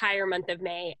the entire month of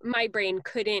May, my brain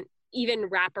couldn't even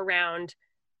wrap around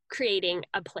creating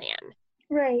a plan.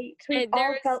 Right. We've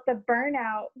all felt the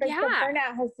burnout. The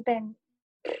burnout has been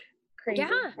crazy,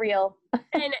 real.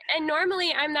 and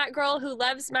normally I'm that girl who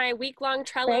loves my week-long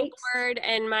Trello board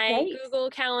and my Google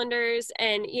calendars,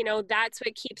 and you know, that's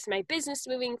what keeps my business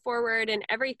moving forward and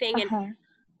everything. And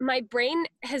my brain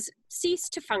has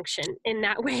ceased to function in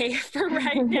that way for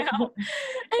right now.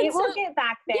 It will get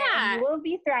back there. Yeah. And you will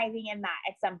be thriving in that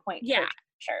at some point. Yeah.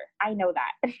 Sure. I know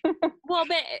that. Well,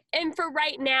 and for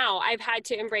right now, I've had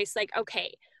to embrace like,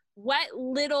 okay, what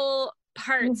little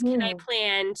parts can I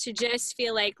plan to just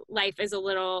feel like life is a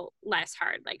little less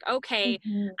hard? Like, okay,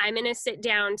 I'm going to sit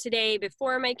down today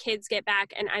before my kids get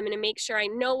back and I'm going to make sure I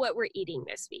know what we're eating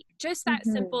this week. Just that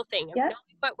simple thing of knowing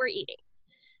what we're eating.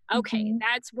 Okay,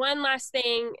 that's one last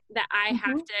thing that I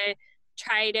have to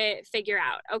try to figure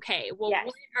out. Okay, well,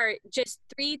 what are just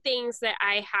 3 things that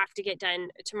I have to get done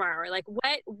tomorrow? Or like,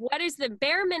 what is the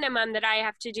bare minimum that I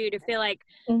have to do to feel like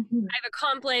I've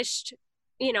accomplished,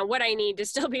 you know, what I need to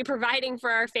still be providing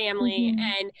for our family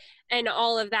and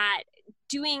all of that.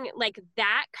 Doing like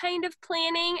that kind of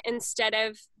planning instead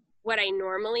of what I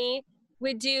normally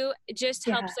would do just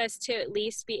helps us to at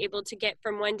least be able to get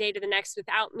from one day to the next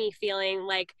without me feeling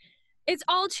like it's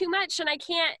all too much and I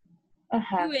can't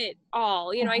do it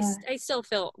all. You know, I still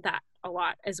feel that a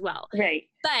lot as well. Right.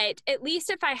 But at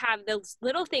least if I have those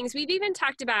little things, we've even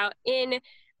talked about in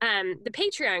the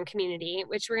Patreon community,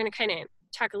 which we're going to kind of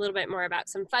talk a little bit more about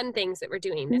some fun things that we're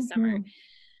doing this summer.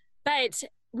 But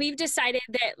we've decided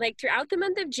that like throughout the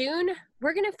month of June,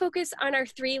 we're going to focus on our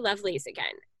 3 lovelies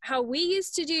again. How we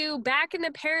used to do back in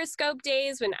the Periscope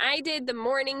days when I did the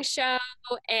morning show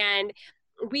and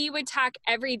we would talk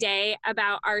every day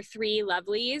about our 3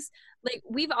 lovelies. Like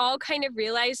we've all kind of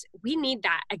realized we need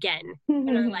that again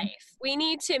in our life. We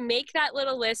need to make that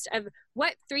little list of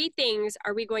what 3 things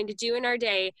are we going to do in our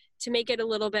day to make it a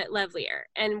little bit lovelier.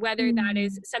 And whether that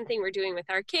is something we're doing with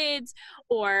our kids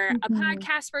or a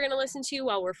podcast we're going to listen to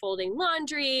while we're folding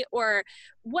laundry or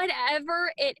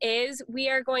whatever it is, we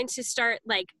are going to start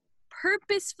like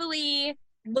purposefully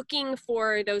looking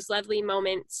for those lovely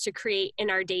moments to create in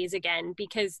our days again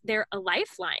because they're a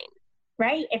lifeline.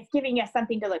 Right? It's giving us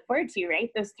something to look forward to, right?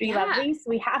 Those 3 lovelies,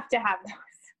 we have to have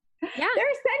those. Yeah. They're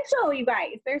essential, you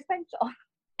guys. They're essential.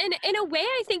 And in a way,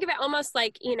 I think of it almost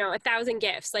like, you know, 1,000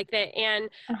 gifts, like the Ann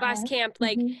Voskamp,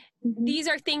 like these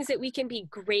are things that we can be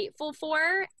grateful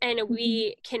for and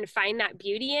we can find that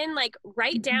beauty in. Like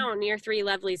write down your 3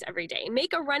 lovelies every day.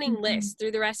 Make a running list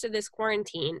through the rest of this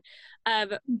quarantine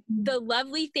of the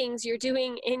lovely things you're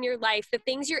doing in your life, the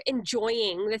things you're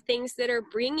enjoying, the things that are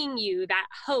bringing you that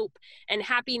hope and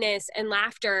happiness and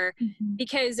laughter,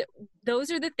 because those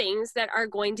are the things that are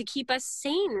going to keep us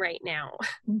sane right now.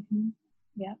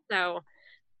 Yeah. So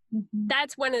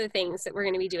that's one of the things that we're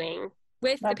going to be doing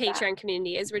with the Patreon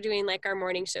community is we're doing like our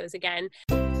morning shows again.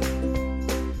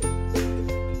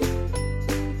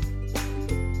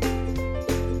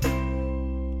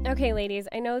 Okay, ladies,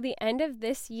 I know the end of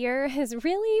this year has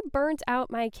really burnt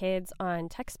out my kids on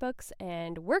textbooks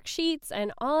and worksheets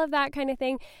and all of that kind of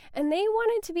thing. And they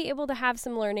wanted to be able to have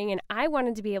some learning, and I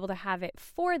wanted to be able to have it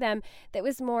for them that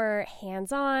was more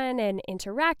hands-on and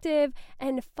interactive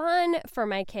and fun for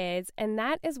my kids. And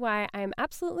that is why I'm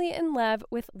absolutely in love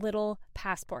with Little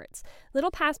Passports.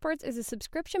 Little Passports is a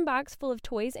subscription box full of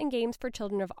toys and games for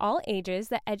children of all ages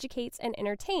that educates and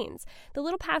entertains. The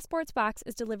Little Passports box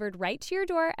is delivered right to your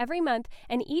door every month,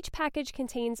 and each package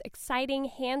contains exciting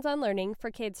hands-on learning for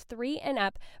kids 3 and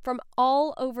up from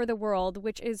all over the world,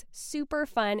 which is super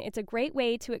fun. It's a great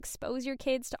way to expose your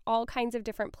kids to all kinds of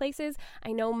different places.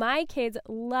 I know my kids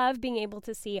love being able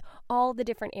to see all the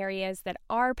different areas that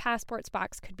our Passports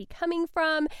box could be coming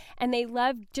from, and they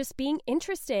love just being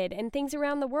interested in things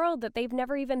around the world that they've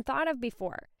never even thought of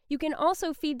before. You can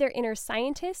also feed their inner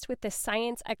scientist with the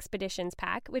Science Expeditions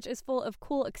pack, which is full of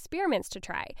cool experiments to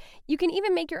try. You can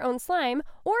even make your own slime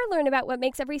or learn about what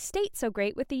makes every state so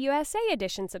great with the USA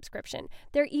Edition subscription.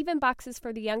 There are even boxes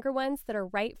for the younger ones that are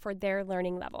right for their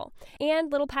learning level.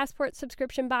 And Little Passport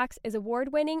subscription box is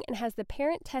award-winning and has the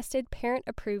parent-tested,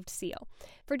 parent-approved seal.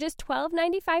 For just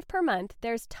 $12.95 per month,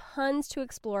 there's tons to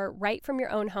explore right from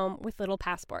your own home with Little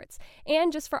Passports.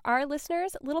 And just for our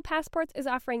listeners, Little Passports is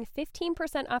offering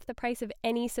 15% off the price of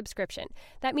any subscription.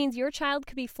 That means your child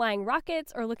could be flying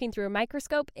rockets or looking through a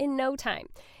microscope in no time.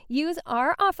 Use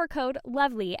our offer code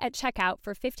LOVELY at checkout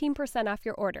for 15% off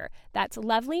your order. That's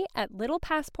LOVELY at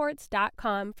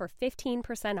littlepassports.com for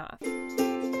 15% off.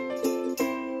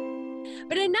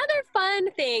 But another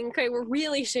fun thing, okay, we're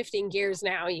really shifting gears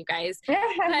now, you guys. But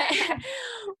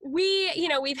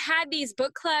we've had these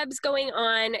book clubs going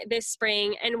on this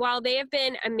spring, and while they have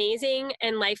been amazing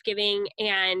and life-giving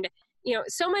and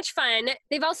so much fun,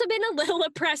 they've also been a little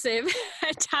oppressive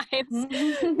at times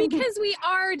because we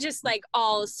are just like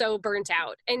all so burnt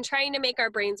out and trying to make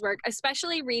our brains work,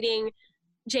 especially reading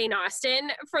Jane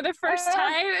Austen for the first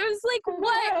time. It was like,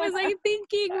 what was I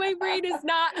thinking? My brain is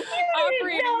not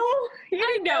operating.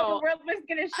 I know. The world was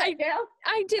going to shut down.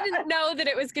 I didn't know that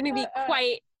it was going to be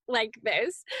quite like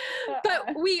this,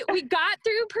 but we got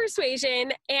through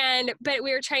Persuasion, but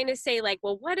we were trying to say like,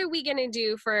 well, what are we going to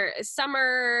do for a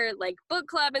summer like book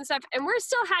club and stuff? And we're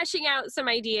still hashing out some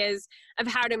ideas of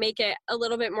how to make it a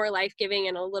little bit more life-giving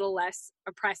and a little less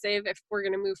oppressive if we're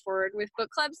going to move forward with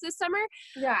book clubs this summer.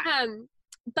 Yeah.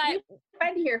 But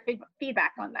I'd hear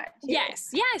feedback on that too.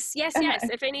 Yes.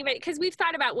 If anybody, because we've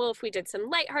thought about, well, if we did some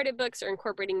lighthearted books or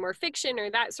incorporating more fiction or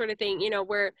that sort of thing, you know,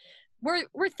 we're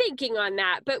thinking on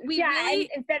that. But we really,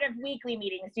 instead of weekly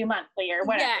meetings, do monthly or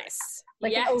whatever. Yes.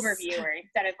 Like an overview, or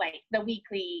instead of like the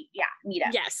weekly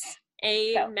meetup. Yes.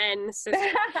 Amen, sister.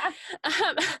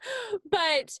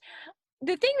 But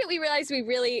the thing that we realized we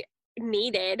really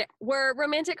needed were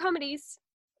romantic comedies.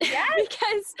 Yes.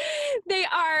 Because they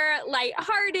are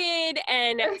lighthearted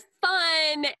and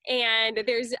fun, and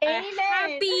there's a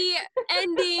happy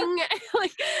ending.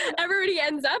 Like everybody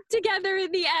ends up together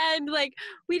in the end. Like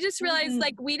we just realized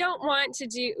like we don't want to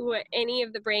do any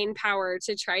of the brain power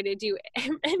to try to do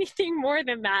anything more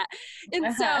than that.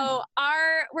 And so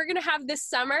we're gonna have the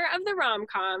summer of the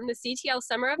rom-com, the CTL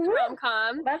summer of the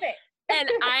rom-com. Love it. And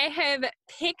I have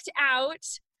picked out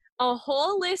a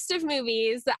whole list of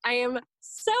movies that I am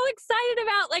so excited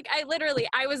about. Like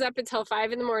I was up until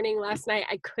 5 a.m. last night.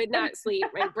 I could not sleep.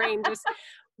 My brain just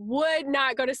would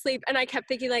not go to sleep. And I kept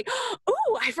thinking like,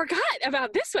 oh, I forgot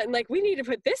about this one. Like we need to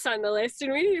put this on the list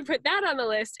and we need to put that on the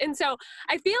list. And so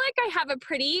I feel like I have a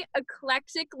pretty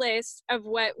eclectic list of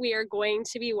what we are going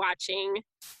to be watching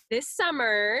this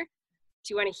summer.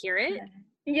 Do you want to hear it?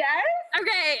 Yes.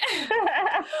 Okay.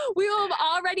 We will have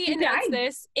already announced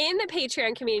this in the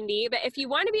Patreon community, but if you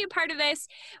want to be a part of this,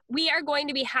 we are going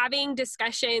to be having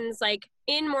discussions like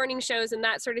in morning shows and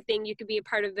that sort of thing. You could be a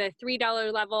part of the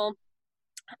 $3 level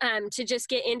to just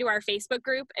get into our Facebook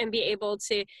group and be able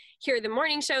to hear the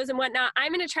morning shows and whatnot.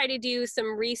 I'm going to try to do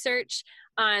some research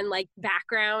on like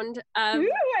background of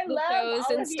shows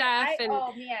and stuff.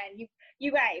 Oh man,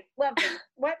 you guys, love this.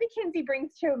 What Mackenzie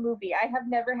brings to a movie, I have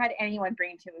never had anyone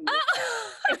bring to a movie.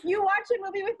 If you watch a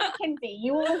movie with Mackenzie,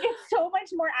 you will get so much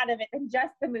more out of it than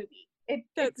just the movie.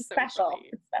 It's special.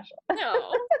 Funny. It's special.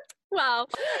 No. Well,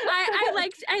 I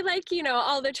like, you know,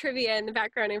 all the trivia and the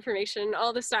background information,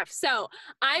 all the stuff. So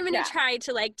I'm going to try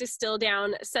to like distill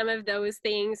down some of those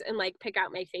things and like pick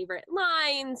out my favorite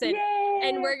lines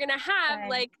and we're going to have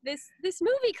like this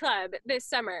movie club this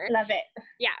summer. Love it.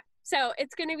 Yeah. So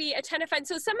it's going to be a ton of fun.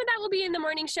 So some of that will be in the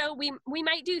morning show. We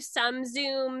might do some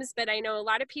Zooms, but I know a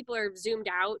lot of people are Zoomed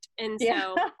out. And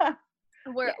so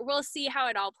we'll see how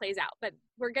it all plays out. But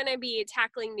we're going to be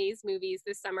tackling these movies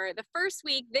this summer. The first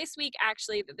week, this week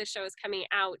actually, that the show is coming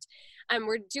out,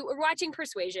 we're watching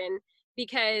Persuasion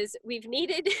because we've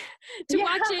needed to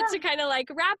watch it to kind of like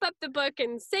wrap up the book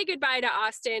and say goodbye to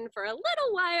Austen for a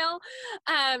little while.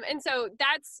 And so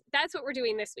that's what we're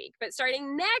doing this week. But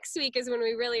starting next week is when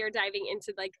we really are diving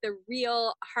into like the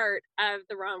real heart of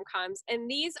the rom-coms.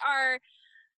 And these are,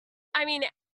 I mean,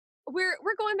 we're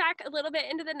going back a little bit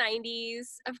into the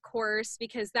 90s, of course,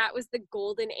 because that was the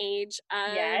golden age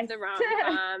of the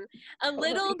rom-com. A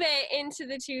little bit into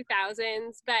the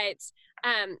 2000s, but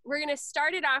we're going to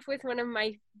start it off with one of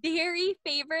my very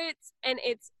favorites, and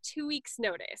it's 2 Weeks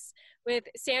Notice with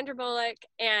Sandra Bullock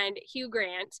and Hugh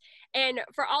Grant. And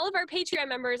for all of our Patreon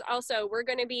members also, we're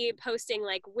going to be posting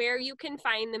like where you can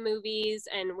find the movies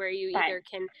and where you either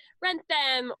can rent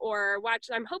them or watch.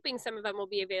 I'm hoping some of them will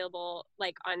be available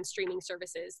like on streaming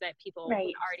services that people would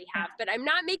already have, but I'm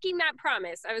not making that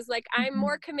promise. I was like, I'm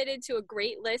more committed to a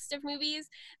great list of movies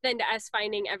than to us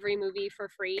finding every movie for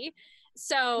free.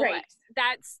 So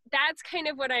that's kind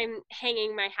of what I'm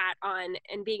hanging my hat on,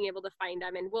 and being able to find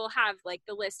them. And we'll have like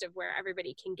the list of where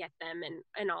everybody can get them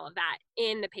and all of that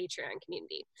in the Patreon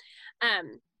community.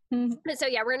 But so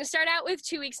we're going to start out with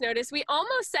 2 Weeks Notice. We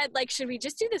almost said like, should we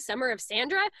just do the Summer of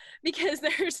Sandra? Because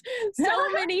there's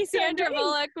so many Sandra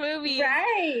Bullock movies.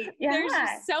 Right. Yeah. There's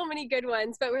just so many good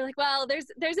ones, but we're like, well,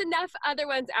 there's enough other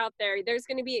ones out there. There's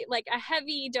going to be like a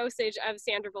heavy dosage of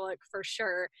Sandra Bullock for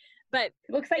sure. But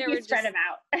it looks like you spread them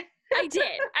out. I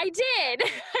did.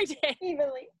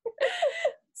 Evenly.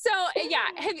 So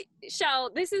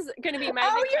Shell, this is going to be my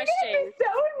big question. Oh, you're going to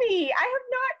disown me. I have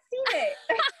not seen it.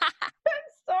 I'm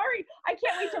sorry. I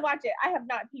can't wait to watch it. I have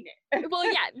not seen it. Well,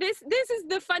 this is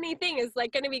the funny thing, is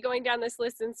like going to be going down this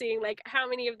list and seeing like how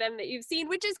many of them that you've seen,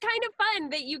 which is kind of fun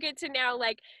that you get to now,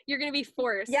 like you're going to be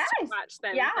forced to watch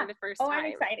them for the first time. I'm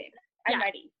excited. I'm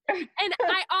ready. And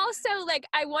I also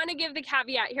I want to give the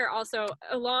caveat here also,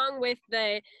 along with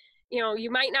the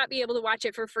you might not be able to watch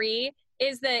it for free,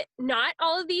 is that not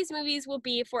all of these movies will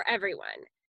be for everyone.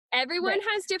 Everyone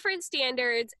has different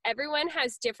standards. Everyone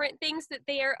has different things that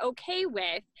they are okay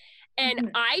with.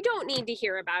 And I don't need to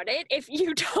hear about it if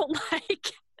you don't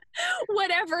like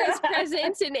whatever is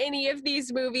present in any of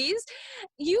these movies.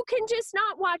 You can just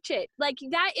not watch it. Like,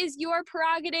 that is your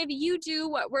prerogative. You do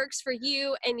what works for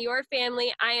you and your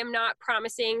family. I am not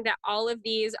promising that all of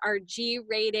these are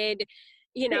G-rated,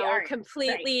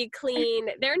 completely clean.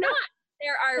 They're not.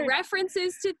 There are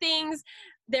references to things.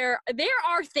 There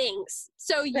are things.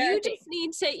 So you just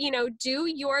need to, do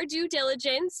your due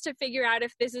diligence to figure out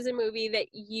if this is a movie that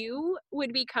you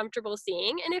would be comfortable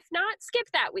seeing. And if not, skip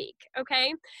that week.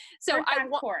 Okay. So I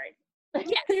want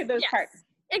those parts.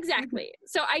 Exactly.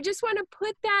 So I just want to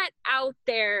put that out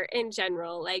there in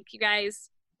general. Like, you guys,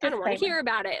 I don't want to hear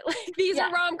about it. Like, these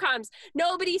are rom-coms.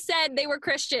 Nobody said they were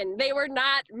Christian. They were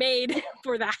not made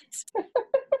for that.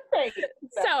 Right.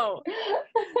 So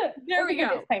there we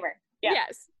go. Disclaimer. Yeah.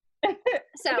 Yes.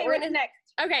 So we're gonna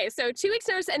next. Okay, so 2 weeks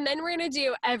notice, and then we're gonna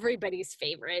do everybody's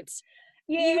favorite.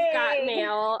 Yay. You've Got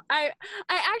Mail. I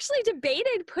actually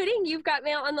debated putting You've Got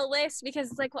Mail on the list because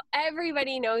it's like, well,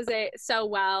 everybody knows it so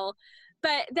well.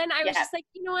 But then I was just like,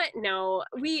 you know what? No,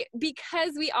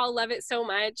 because we all love it so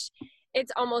much,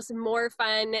 it's almost more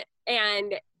fun.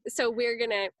 And so we're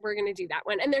gonna do that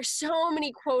one. And there's so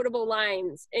many quotable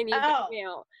lines in You've Got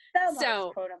Mail. The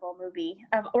most quotable movie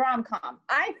of rom-com,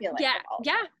 I feel like.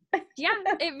 Yeah,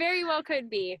 it very well could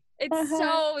be.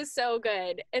 It's so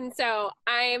good. And so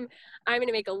I'm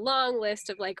gonna make a long list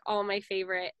of like all my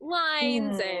favorite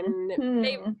lines,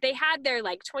 and they had their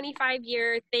like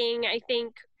 25-year thing, I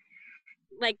think,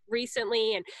 like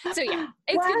recently, and so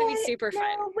it's gonna be super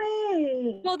fun. No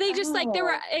way. Well, they just like there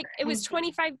were it was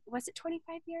 25. Was it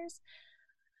 25 years?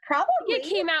 Probably. It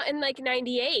came out in like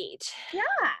 98. Yeah.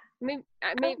 Maybe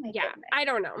I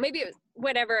don't know. Maybe it was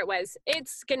whatever it was.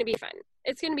 It's going to be fun.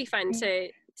 It's going to be fun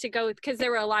to go, because there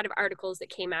were a lot of articles that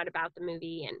came out about the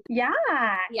movie. And yeah.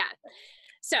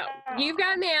 So You've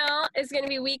Got Mail is going to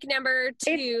be week number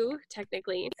 2,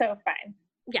 technically. So fun.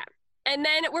 Yeah. And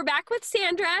then we're back with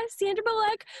Sandra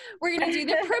Bullock. We're going to do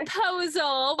The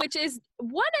Proposal, which is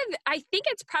I think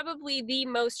it's probably the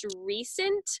most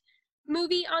recent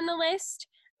movie on the list.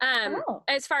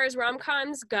 As far as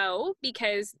rom-coms go,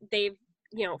 because they've,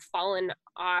 fallen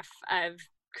off of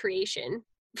creation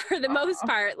for the most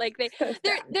part. Like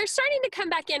they're starting to come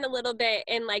back in a little bit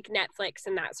in like Netflix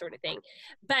and that sort of thing.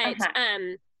 But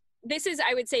this is,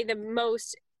 I would say, the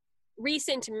most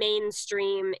recent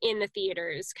mainstream in the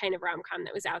theaters kind of rom-com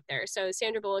that was out there. So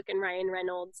Sandra Bullock and Ryan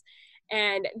Reynolds.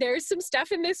 And there's some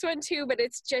stuff in this one too, but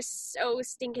it's just so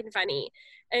stinking funny.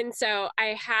 And so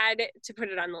I had to put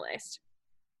it on the list.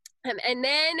 And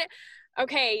then,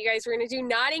 okay, you guys, we're going to do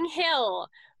Notting Hill,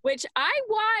 which I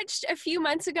watched a few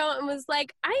months ago and was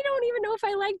like, I don't even know if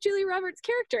I like Julia Roberts'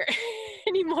 character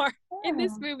anymore in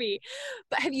this movie.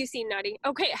 But have you seen have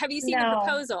you seen The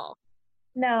Proposal?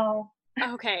 No.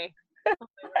 Okay.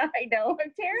 I know,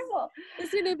 I'm terrible.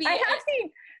 It's going to be...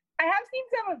 I have seen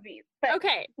some of these. But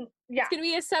okay. Yeah. It's going to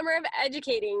be a summer of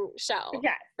educating show.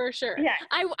 Yeah. For sure. Yeah.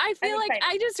 I feel like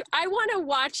I want to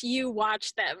watch you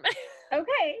watch them.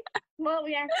 Okay. Well,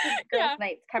 we actually have girls'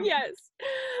 nights coming. Yes.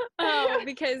 Oh,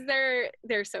 because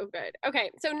they're so good.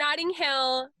 Okay. So Notting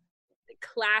Hill,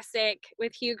 classic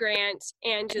with Hugh Grant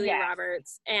and Julia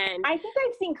Roberts. And I think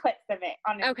I've seen clips of it,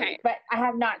 honestly. But I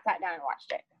have not sat down and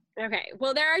watched it. Okay.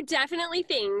 Well, there are definitely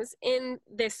things in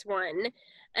this one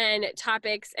and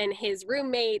topics, and his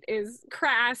roommate is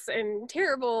crass and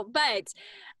terrible, but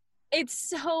it's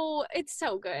so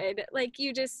good. Like,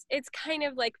 it's kind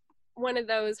of like one of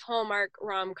those Hallmark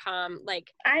rom-com,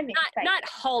 like not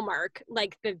Hallmark,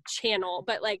 like the channel,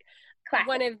 but like classic.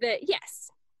 One of the,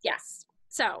 yes.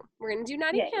 So we're going to do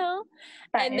Notting Hill.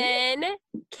 And then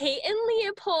Kate and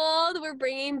Leopold, we're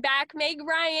bringing back Meg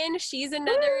Ryan. She's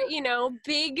another,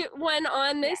 big one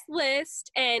on this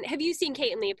list. And have you seen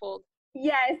Kate and Leopold?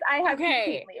 Yes, I have seen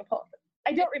Kate and Leopold.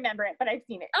 I don't remember it, but I've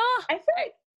seen it. Oh, I feel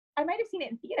like I might have seen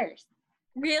it in theaters.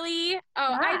 Really? Oh,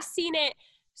 yeah. I've seen it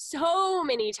so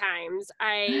many times.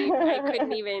 I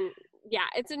couldn't even... Yeah,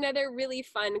 it's another really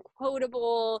fun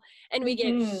quotable, and we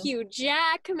get Hugh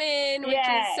Jackman, which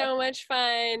is so much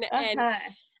fun. And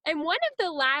one of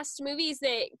the last movies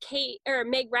that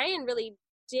Meg Ryan really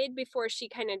did before she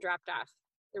kind of dropped off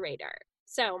the radar.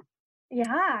 So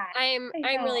I'm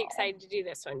really excited to do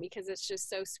this one because it's just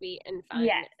so sweet and fun.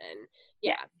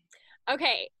 And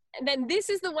okay, And then this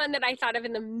is the one that I thought of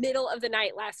in the middle of the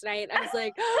night last night. I was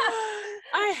like, oh,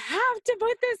 I have to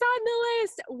put this on the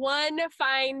list. One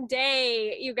Fine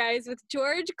Day, you guys, with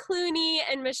George Clooney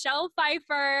and Michelle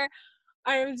Pfeiffer.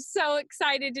 I'm so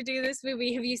excited to do this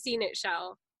movie. Have you seen it,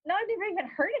 Shell? No, I've never even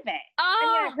heard of it. Oh.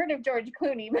 I mean, I've heard of George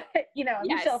Clooney, but, yes.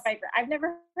 Michelle Pfeiffer. I've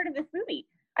never heard of this movie.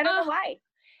 I don't know why.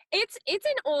 It's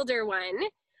an older one.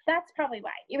 That's probably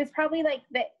why. It was probably like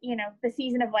the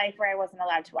season of life where I wasn't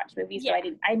allowed to watch movies, so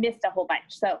I missed a whole bunch.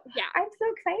 So yeah, I'm so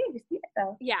excited to see it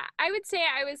though. Yeah, I would say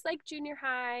I was like junior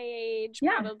high age,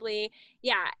 probably.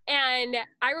 Yeah, and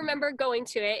I remember going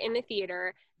to it in the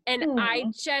theater, and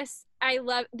I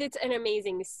love. It's an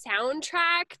amazing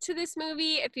soundtrack to this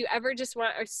movie. If you ever just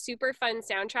want a super fun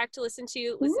soundtrack to listen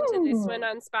to this one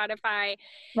on Spotify.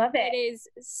 Love it. It is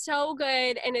so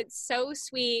good, and it's so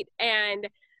sweet and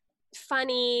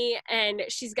funny, and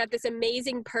she's got this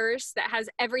amazing purse that has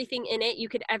everything in it you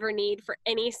could ever need for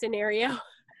any scenario.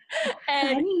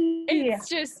 And it's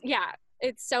just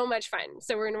it's so much fun.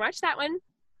 So we're gonna watch that one.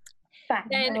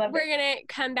 Then we're gonna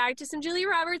come back to some Julia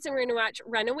Roberts, and we're gonna watch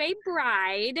Runaway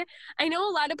Bride. I know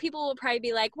a lot of people will probably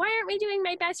be like, why aren't we doing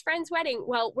My Best Friend's Wedding?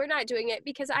 Well, we're not doing it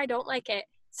because I don't like it,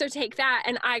 so take that,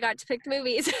 and I got to pick the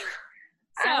movies.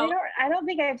 So, I don't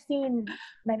think I've seen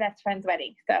My Best Friend's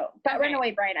Wedding. So, but okay.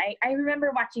 Runaway Bride, I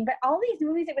remember watching. But all these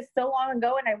movies, it was so long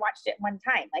ago, and I watched it one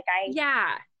time.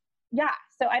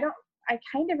 So I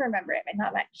kind of remember it, but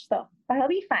not much. So that'll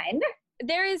be fun.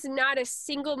 There is not a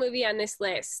single movie on this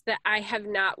list that I have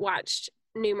not watched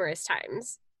numerous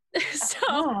times.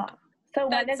 So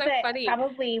that's funny.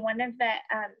 Probably one of the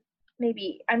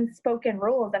maybe unspoken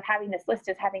rules of having this list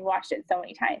is having watched it so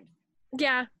many times.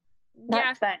 Yeah.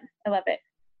 That's fun. I love it.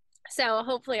 So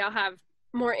hopefully I'll have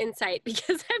more insight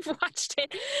because I've watched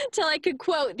it till I could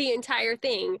quote the entire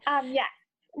thing. Yeah.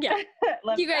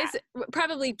 You guys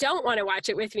probably don't want to watch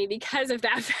it with me because of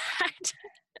that fact.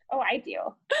 Oh, I do.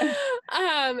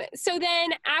 So then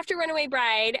after Runaway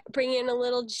Bride, bring in a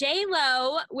little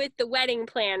J-Lo with The Wedding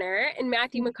Planner and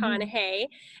Matthew McConaughey.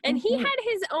 And he had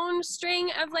his own string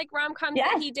of like rom-coms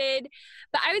that he did.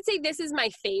 But I would say this is my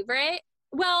favorite.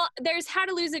 Well, there's How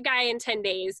to Lose a Guy in 10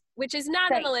 Days, which is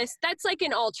not on the list. That's like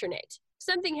an alternate.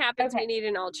 Something happens, we need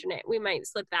an alternate. We might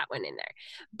slip that one in there.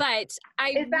 But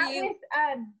Is that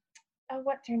with,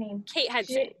 what's her name? Kate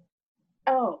Hudson.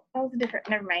 That was a different,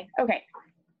 never mind. Okay.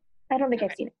 I don't think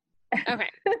I've seen it. Okay.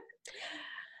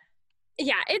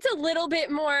 Yeah, it's a little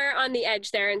bit more on the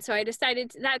edge there. And so I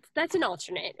decided that's an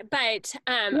alternate. But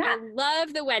I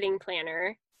love The Wedding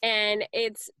Planner. And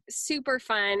it's super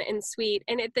fun and sweet.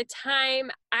 And at the time,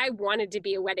 I wanted to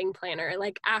be a wedding planner.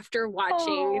 Like, after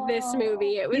watching this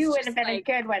movie, it was you would have been a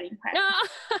good wedding planner.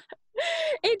 No,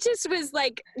 it just was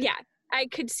like, I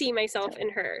could see myself in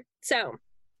her. So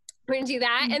we're going to do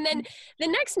that. And then the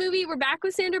next movie, we're back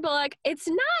with Sandra Bullock. It's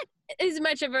not as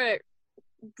much of a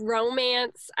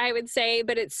romance, I would say,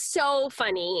 but it's so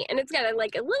funny, and it's got a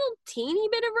little teeny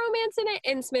bit of romance in it,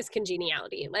 and it's Miss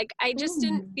Congeniality. Like, I just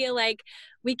didn't feel like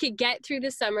we could get through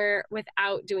the summer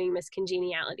without doing Miss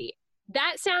Congeniality.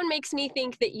 That sound makes me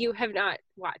think that you have not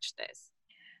watched this.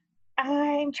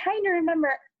 I'm trying to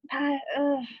remember.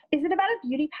 Is it about a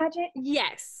beauty pageant?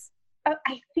 Yes. Oh,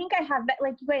 I think I have that.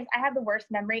 Like, you guys, I have the worst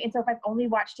memory, and so if I've only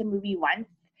watched a movie once,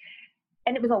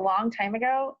 and it was a long time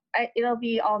ago, it'll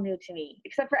be all new to me.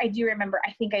 Except for I do remember,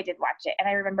 I think I did watch it. And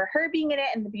I remember her being in it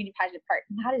and the beauty pageant part.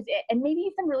 And that is it. And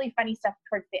maybe some really funny stuff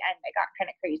towards the end that got kind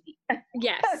of crazy.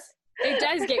 Yes, it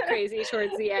does get crazy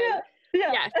towards the end.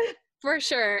 Yeah, for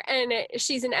sure. And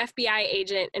she's an FBI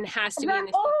agent and has to be in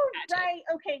this pageant. Right.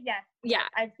 Okay, yes. Yeah.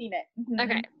 I've seen it. Mm-hmm.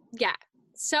 Okay, yeah.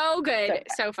 So good.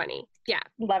 So funny. Yeah.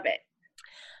 Love it.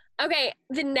 Okay,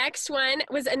 the next one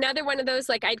was another one of those,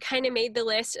 like, I'd kind of made the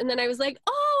list, and then I was like,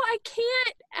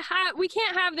 we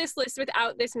can't have this list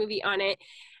without this movie on it,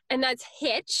 and that's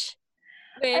Hitch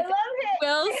with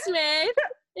Will Smith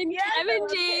and Kevin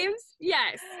James.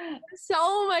 Yes,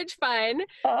 so much fun.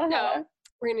 So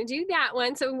we're going to do that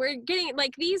one. So we're getting,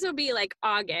 like, these will be, like,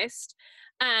 August,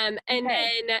 and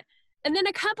then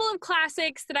a couple of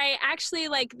classics that I actually,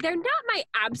 like, they're not my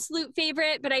absolute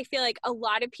favorite, but I feel like a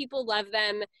lot of people love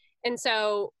them. And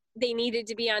so they needed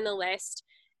to be on the list,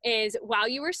 is While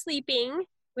You Were Sleeping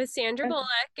with Sandra Bullock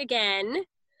again,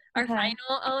 our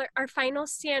final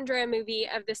Sandra movie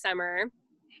of the summer.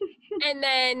 And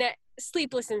then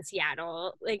Sleepless in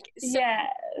Seattle. Like,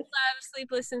 love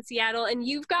Sleepless in Seattle. And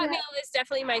You've Got Mail is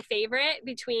definitely my favorite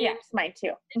between mine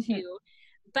too. The two.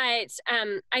 But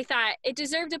I thought it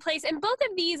deserved a place. And both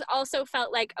of these also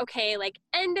felt like, okay, like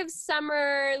end of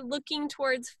summer, looking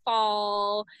towards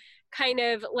fall, kind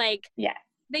of like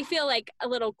they feel like a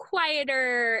little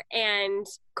quieter and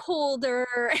colder.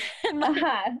 And like,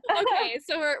 okay,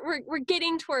 so we're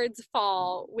getting towards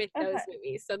fall with those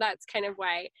movies. So that's kind of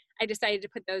why I decided to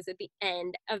put those at the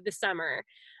end of the summer.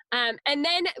 And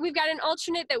then we've got an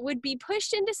alternate that would be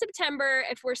pushed into September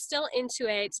if we're still into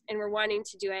it and we're wanting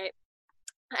to do it.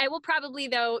 I will probably,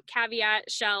 though, caveat,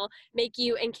 Shell, make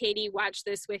you and Katie watch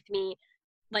this with me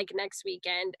like next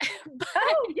weekend. But,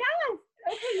 oh, yes.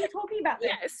 Okay, you told me about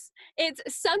this. Yes. It's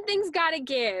Something's Gotta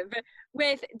Give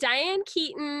with Diane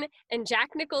Keaton and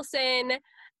Jack Nicholson.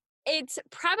 It's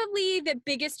probably the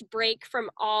biggest break from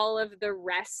all of the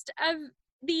rest of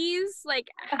these, like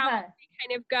how they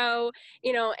kind of go,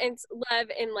 you know, and it's love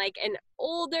in like an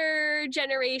older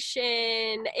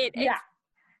generation.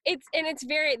 It's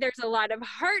very, there's a lot of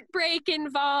heartbreak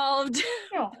involved.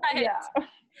 Oh,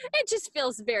 it just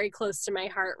feels very close to my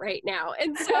heart right now.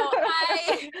 And so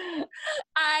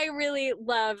I really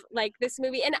love like this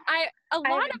movie. And a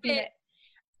lot of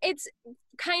it's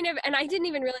kind of, and I didn't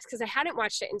even realize because I hadn't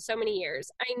watched it in so many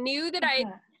years. I knew that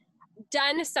I'd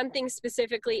done something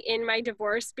specifically in my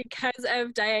divorce because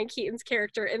of Diane Keaton's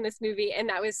character in this movie. And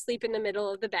that was sleep in the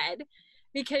middle of the bed,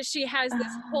 because she has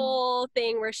this whole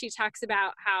thing where she talks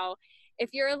about how if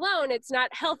you're alone, it's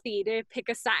not healthy to pick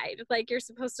a side. Like you're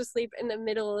supposed to sleep in the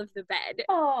middle of the bed.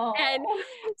 Aww. And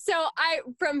so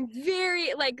from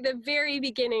the very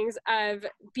beginnings of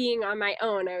being on my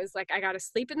own, I was like, I got to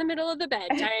sleep in the middle of the bed.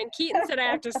 Diane Keaton said I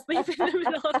have to sleep in the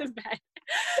middle of the bed.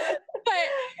 But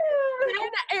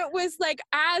then it was like,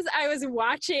 as I was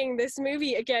watching this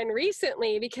movie again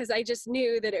recently, because I just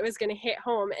knew that it was going to hit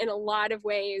home in a lot of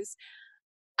ways,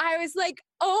 I was like,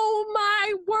 oh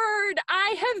my word,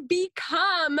 I have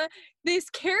become this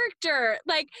character.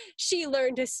 Like, she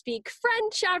learned to speak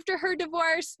French after her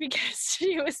divorce because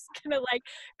she was gonna like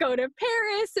go to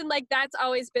Paris, and like that's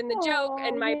always been the joke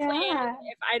and my plan.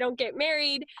 If I don't get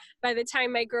married by the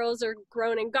time my girls are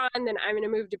grown and gone, then I'm gonna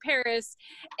move to Paris.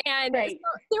 And so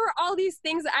there were all these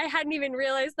things I hadn't even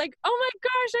realized, like, oh my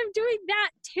gosh, I'm doing that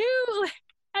too. Like,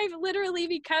 I've literally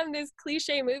become this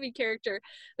cliche movie character,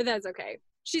 but that's okay.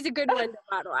 She's a good one to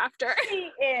model after. She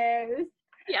is.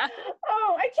 Yeah.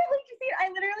 Oh, I can't wait to see it. I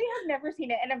literally have never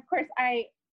seen it. And of course, I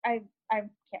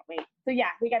can't wait. So yeah,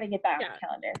 we got to get that on the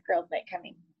calendar. Girls' Night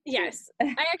coming. Yes.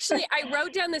 I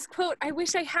wrote down this quote. I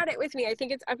wish I had it with me. I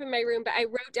think it's up in my room, but I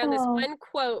wrote down this one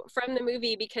quote from the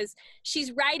movie because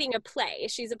she's writing a play.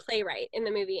 She's a playwright in the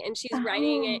movie, and she's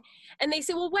writing it. And they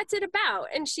say, well, what's it about?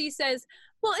 And she says,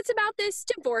 well, it's about this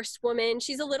divorced woman.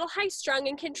 She's a little high-strung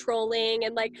and controlling,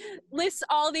 and like lists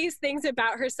all these things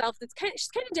about herself. She's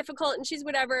kind of difficult, and she's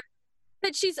whatever,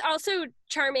 but she's also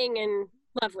charming and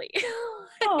lovely.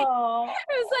 I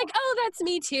was like, oh, that's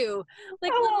me too.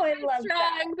 Like, I love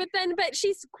strong, that. but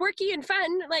she's quirky and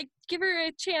fun. Like, give her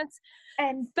a chance.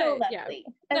 And so lovely.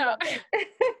 Yeah.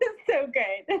 So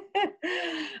good.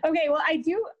 Okay, well,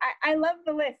 I love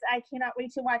the list. I cannot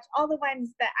wait to watch all the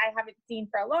ones that I haven't seen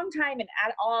for a long time and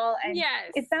at all. And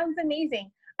it sounds amazing.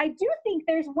 I do think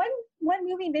there's one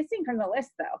movie missing from the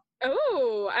list, though.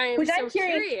 Oh, I'm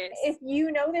curious if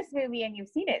you know this movie and you've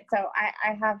seen it. So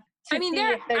I have to see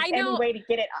if there's any way to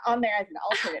get it on there as an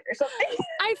alternate or something.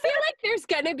 I feel like there's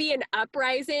going to be an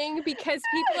uprising because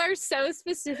people are so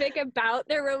specific about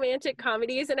their romantic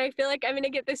comedies, and I feel like I'm going to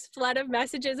get this flood of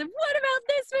messages of what about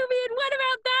this movie and what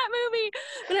about that movie?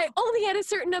 But I only had a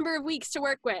certain number of weeks to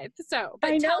work with. So,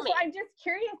 but I know. Tell me. So I'm just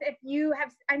curious if you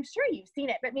have. I'm sure you've seen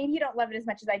it, but maybe you don't love it as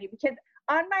much as I do, because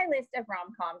on my list of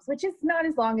rom-coms, which is not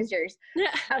as long as yours,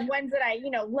 of ones that I,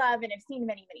 love and have seen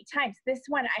many, many times, this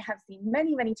one I have seen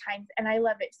many, many times, and I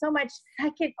love it so much,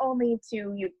 second only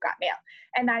to You've Got Mail,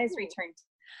 and that is Returned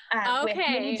with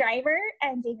Minnie Driver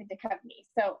and David Duchovny.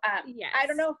 So I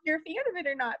don't know if you're a fan of it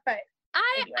or not, but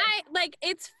anyway. I like,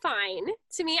 it's fine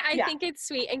to me. I think it's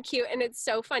sweet and cute, and it's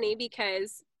so funny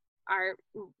because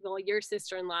your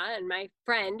sister-in-law and my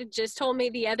friend just told me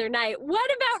the other night,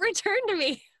 what about Return to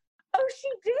Me? Oh, she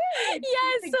did.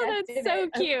 Yes, so that's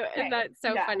so cute, and that's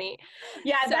so funny.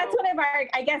 Yeah, so, that's one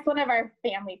of our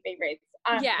family favorites.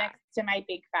 Next to My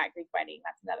Big Fat Greek Wedding.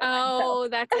 That's another one. Oh,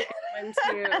 that's a good one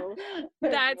too.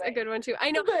 That's a good one too.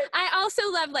 I know. I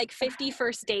also love like 50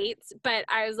 First Dates, but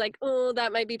I was like, oh,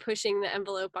 that might be pushing the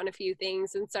envelope on a few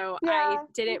things, and so I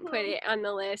didn't put it on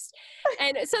the list.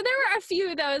 And so there were a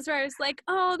few of those where I was like,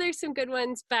 oh, there's some good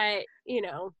ones, but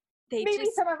maybe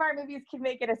some of our movies can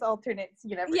make it as alternates.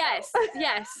 You never know. Yes.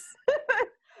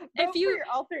 If you're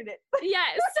alternate.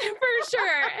 Yes, for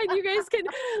sure. And you guys can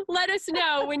let us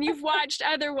know when you've watched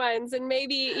other ones, and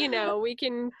maybe, we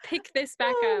can pick this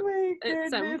back up at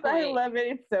some point. I love it.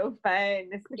 It's so fun.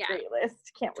 It's a great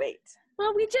list. Can't wait.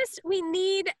 Well, we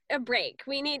need a break.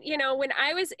 We need, when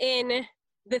I was in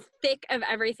the thick of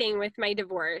everything with my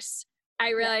divorce,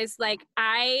 I realized like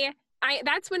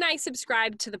that's when I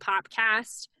subscribed to the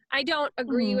Popcast. I don't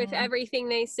agree with everything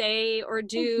they say or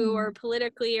do or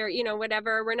politically or,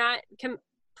 whatever. We're not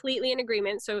completely in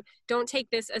agreement. So don't take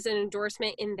this as an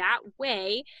endorsement in that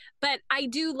way. But I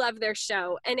do love their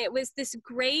show. And it was this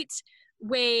great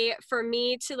way for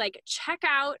me to like check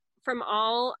out from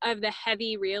all of the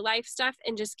heavy real life stuff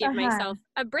and just give myself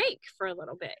a break for a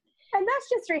little bit. And that's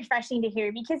just refreshing to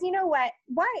hear, because you know what?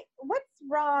 What's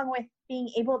wrong with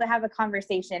being able to have a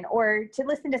conversation or to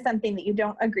listen to something that you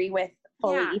don't agree with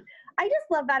fully? Yeah. I just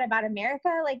love that about America.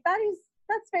 Like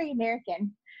that's very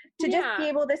American to just be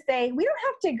able to say, we don't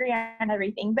have to agree on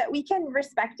everything, but we can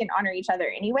respect and honor each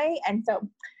other anyway. And so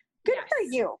good for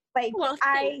you. Like, well,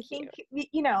 I think,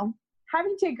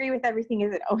 having to agree with everything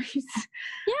isn't always,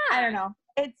 I don't know.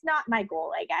 It's not my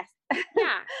goal, I guess.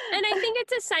 Yeah. And I think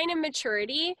it's a sign of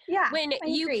maturity when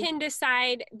you can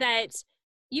decide that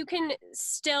you can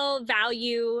still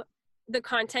value the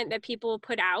content that people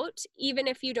put out, even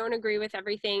if you don't agree with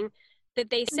everything that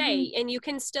they say. And you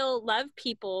can still love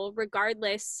people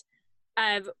regardless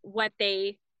of what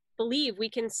they believe. We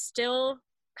can still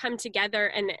come together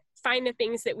and find the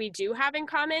things that we do have in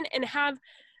common and have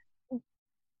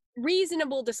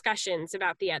reasonable discussions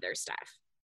about the other stuff.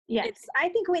 Yes, I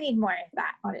think we need more of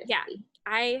that, honestly. Yeah,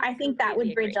 I think that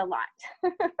would bridge a lot.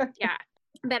 Yeah,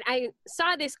 but I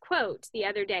saw this quote the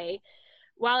other day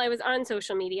while I was on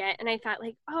social media, and I thought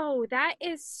like, oh, that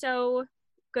is so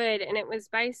good. And it was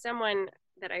by someone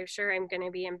that I'm sure I'm going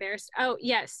to be embarrassed. Oh,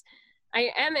 yes,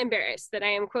 I am embarrassed that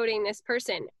I am quoting this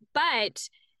person, but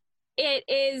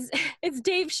it's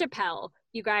Dave Chappelle,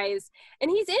 you guys, and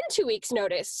he's in 2 weeks'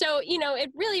 notice. So,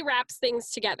 it really wraps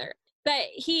things together. But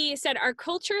he said, our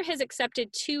culture has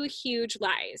accepted 2 huge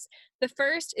lies. The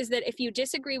first is that if you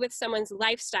disagree with someone's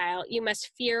lifestyle, you must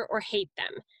fear or hate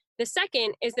them. The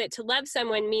second is that to love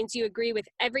someone means you agree with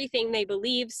everything they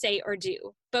believe, say, or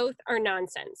do. Both are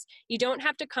nonsense. You don't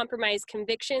have to compromise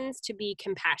convictions to be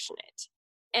compassionate.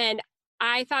 And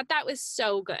I thought that was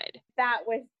so good. That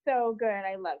was so good.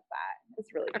 I love that.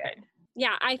 It's really good.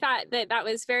 Yeah, I thought that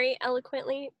was very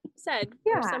eloquently said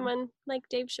for someone like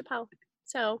Dave Chappelle.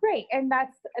 So right, and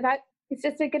that it's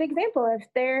just a good example of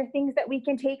there are things that we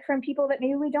can take from people that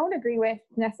maybe we don't agree with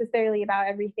necessarily about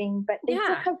everything, but they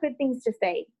still have good things to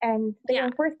say, and they are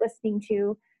worth listening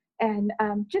to, and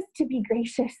just to be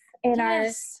gracious in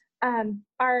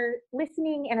our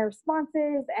listening and our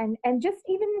responses, and just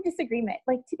even the disagreement,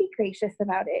 like to be gracious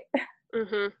about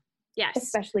it. Yes,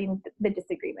 especially in the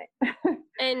disagreement,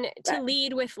 and to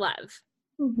lead with love.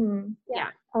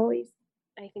 Yeah, always.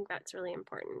 I think that's really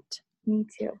important. Me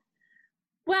too.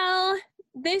 Well,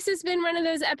 this has been one of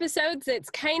those episodes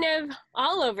that's kind of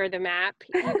all over the map,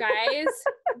 you guys.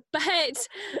 But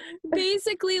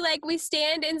basically, like, we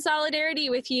stand in solidarity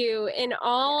with you in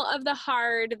all of the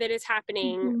hard that is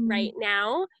happening right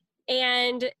now.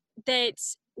 And that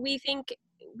we think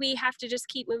we have to just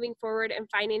keep moving forward and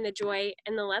finding the joy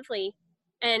and the lovely.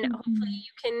 And hopefully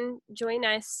you can join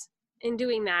us in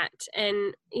doing that.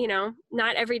 And,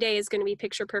 not every day is going to be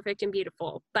picture perfect and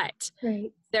beautiful, but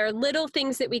there are little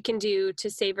things that we can do to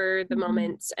savor the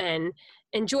moments and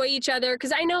enjoy each other.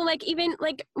 Cause I know, like, even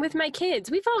like with my kids,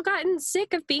 we've all gotten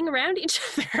sick of being around each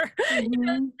other. Like,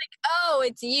 oh,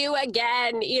 it's you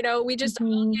again. We just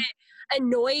all get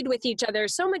annoyed with each other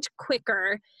so much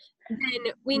quicker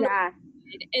than we know.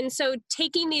 And so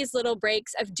taking these little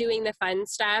breaks of doing the fun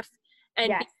stuff and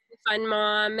being a fun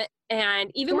mom,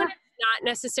 and even when it's not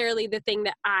necessarily the thing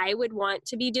that I would want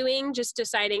to be doing, just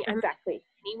deciding I'm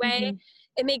anyway,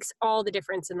 it makes all the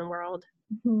difference in the world.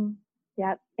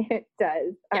 Yep, it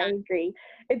does. I agree.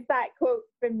 It's that quote,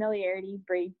 familiarity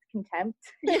breeds contempt.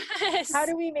 Yes. How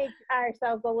do we make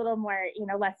ourselves a little more,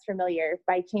 less familiar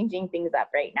by changing things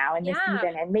up right now in this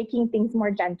season and making things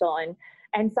more gentle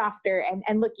and softer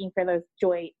and looking for those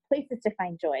places to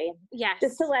find joy. Yes.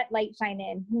 Just to let light shine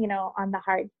in, on the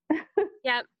hard.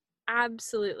 Yep.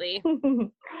 Absolutely.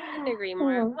 Couldn't agree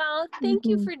more. Well, thank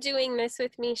you for doing this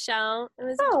with me, Shell. It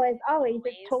was as always.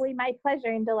 It's totally my pleasure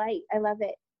and delight. I love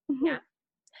it. Yeah.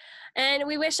 And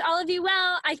we wish all of you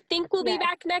well. I think we'll be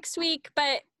back next week,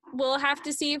 but we'll have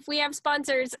to see if we have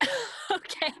sponsors.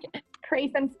 Okay. Pray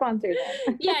some sponsors.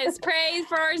 Yes, pray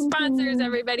for our sponsors,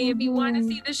 everybody. If you want to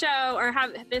see the show or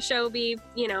have the show be,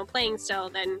 playing still,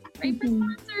 then pray for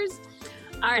sponsors.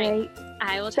 All right.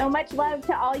 I will. So much love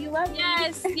to all you love.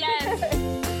 Yes,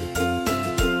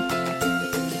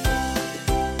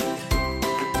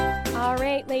 All All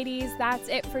right, ladies, that's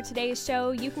it for today's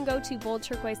show. You can go to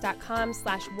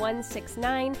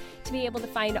boldturquoise.com/169 to be able to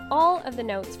find all of the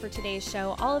notes for today's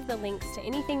show, all of the links to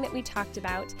anything that we talked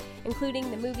about,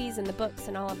 including the movies and the books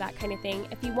and all of that kind of thing.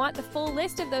 If you want the full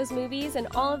list of those movies and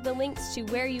all of the links to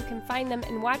where you can find them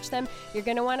and watch them, you're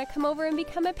going to want to come over and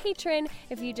become a patron.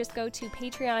 If you just go to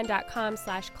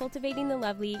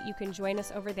patreon.com/cultivatingthelovely, you can join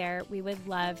us over there. We would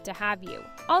love to have you.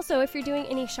 Also, if you're doing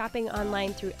any shopping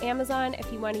online through Amazon,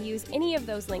 if you want to use any of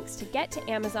those links to get to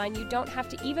Amazon, you don't have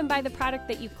to even buy the product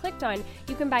that you clicked on.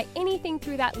 You can buy anything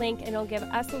through that link and it'll give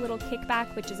us a little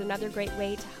kickback, which is another great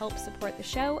way to help support the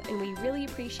show, and we really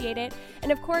appreciate it.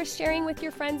 And of course, sharing with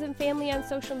your friends and family on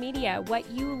social media what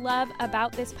you love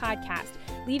about this podcast.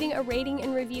 Leaving a rating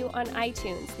and review on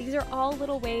iTunes. These are all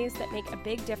little ways that make a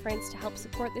big difference to help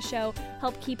support the show,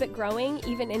 help keep it growing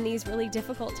even in these really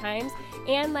difficult times.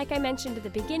 And like I mentioned at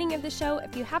the beginning of the show,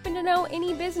 if you happen to know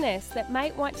any business that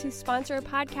might want to sponsor a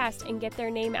podcast and get their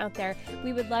name out there,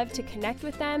 we would love to connect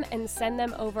with them and send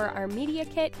them over our media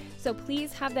kit. So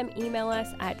please have them email us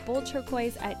at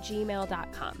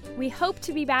boldturquoise@gmail.com. We hope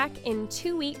to be back in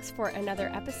 2 weeks for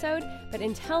another episode, but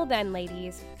until then,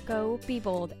 ladies, go be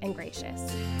bold and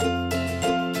gracious.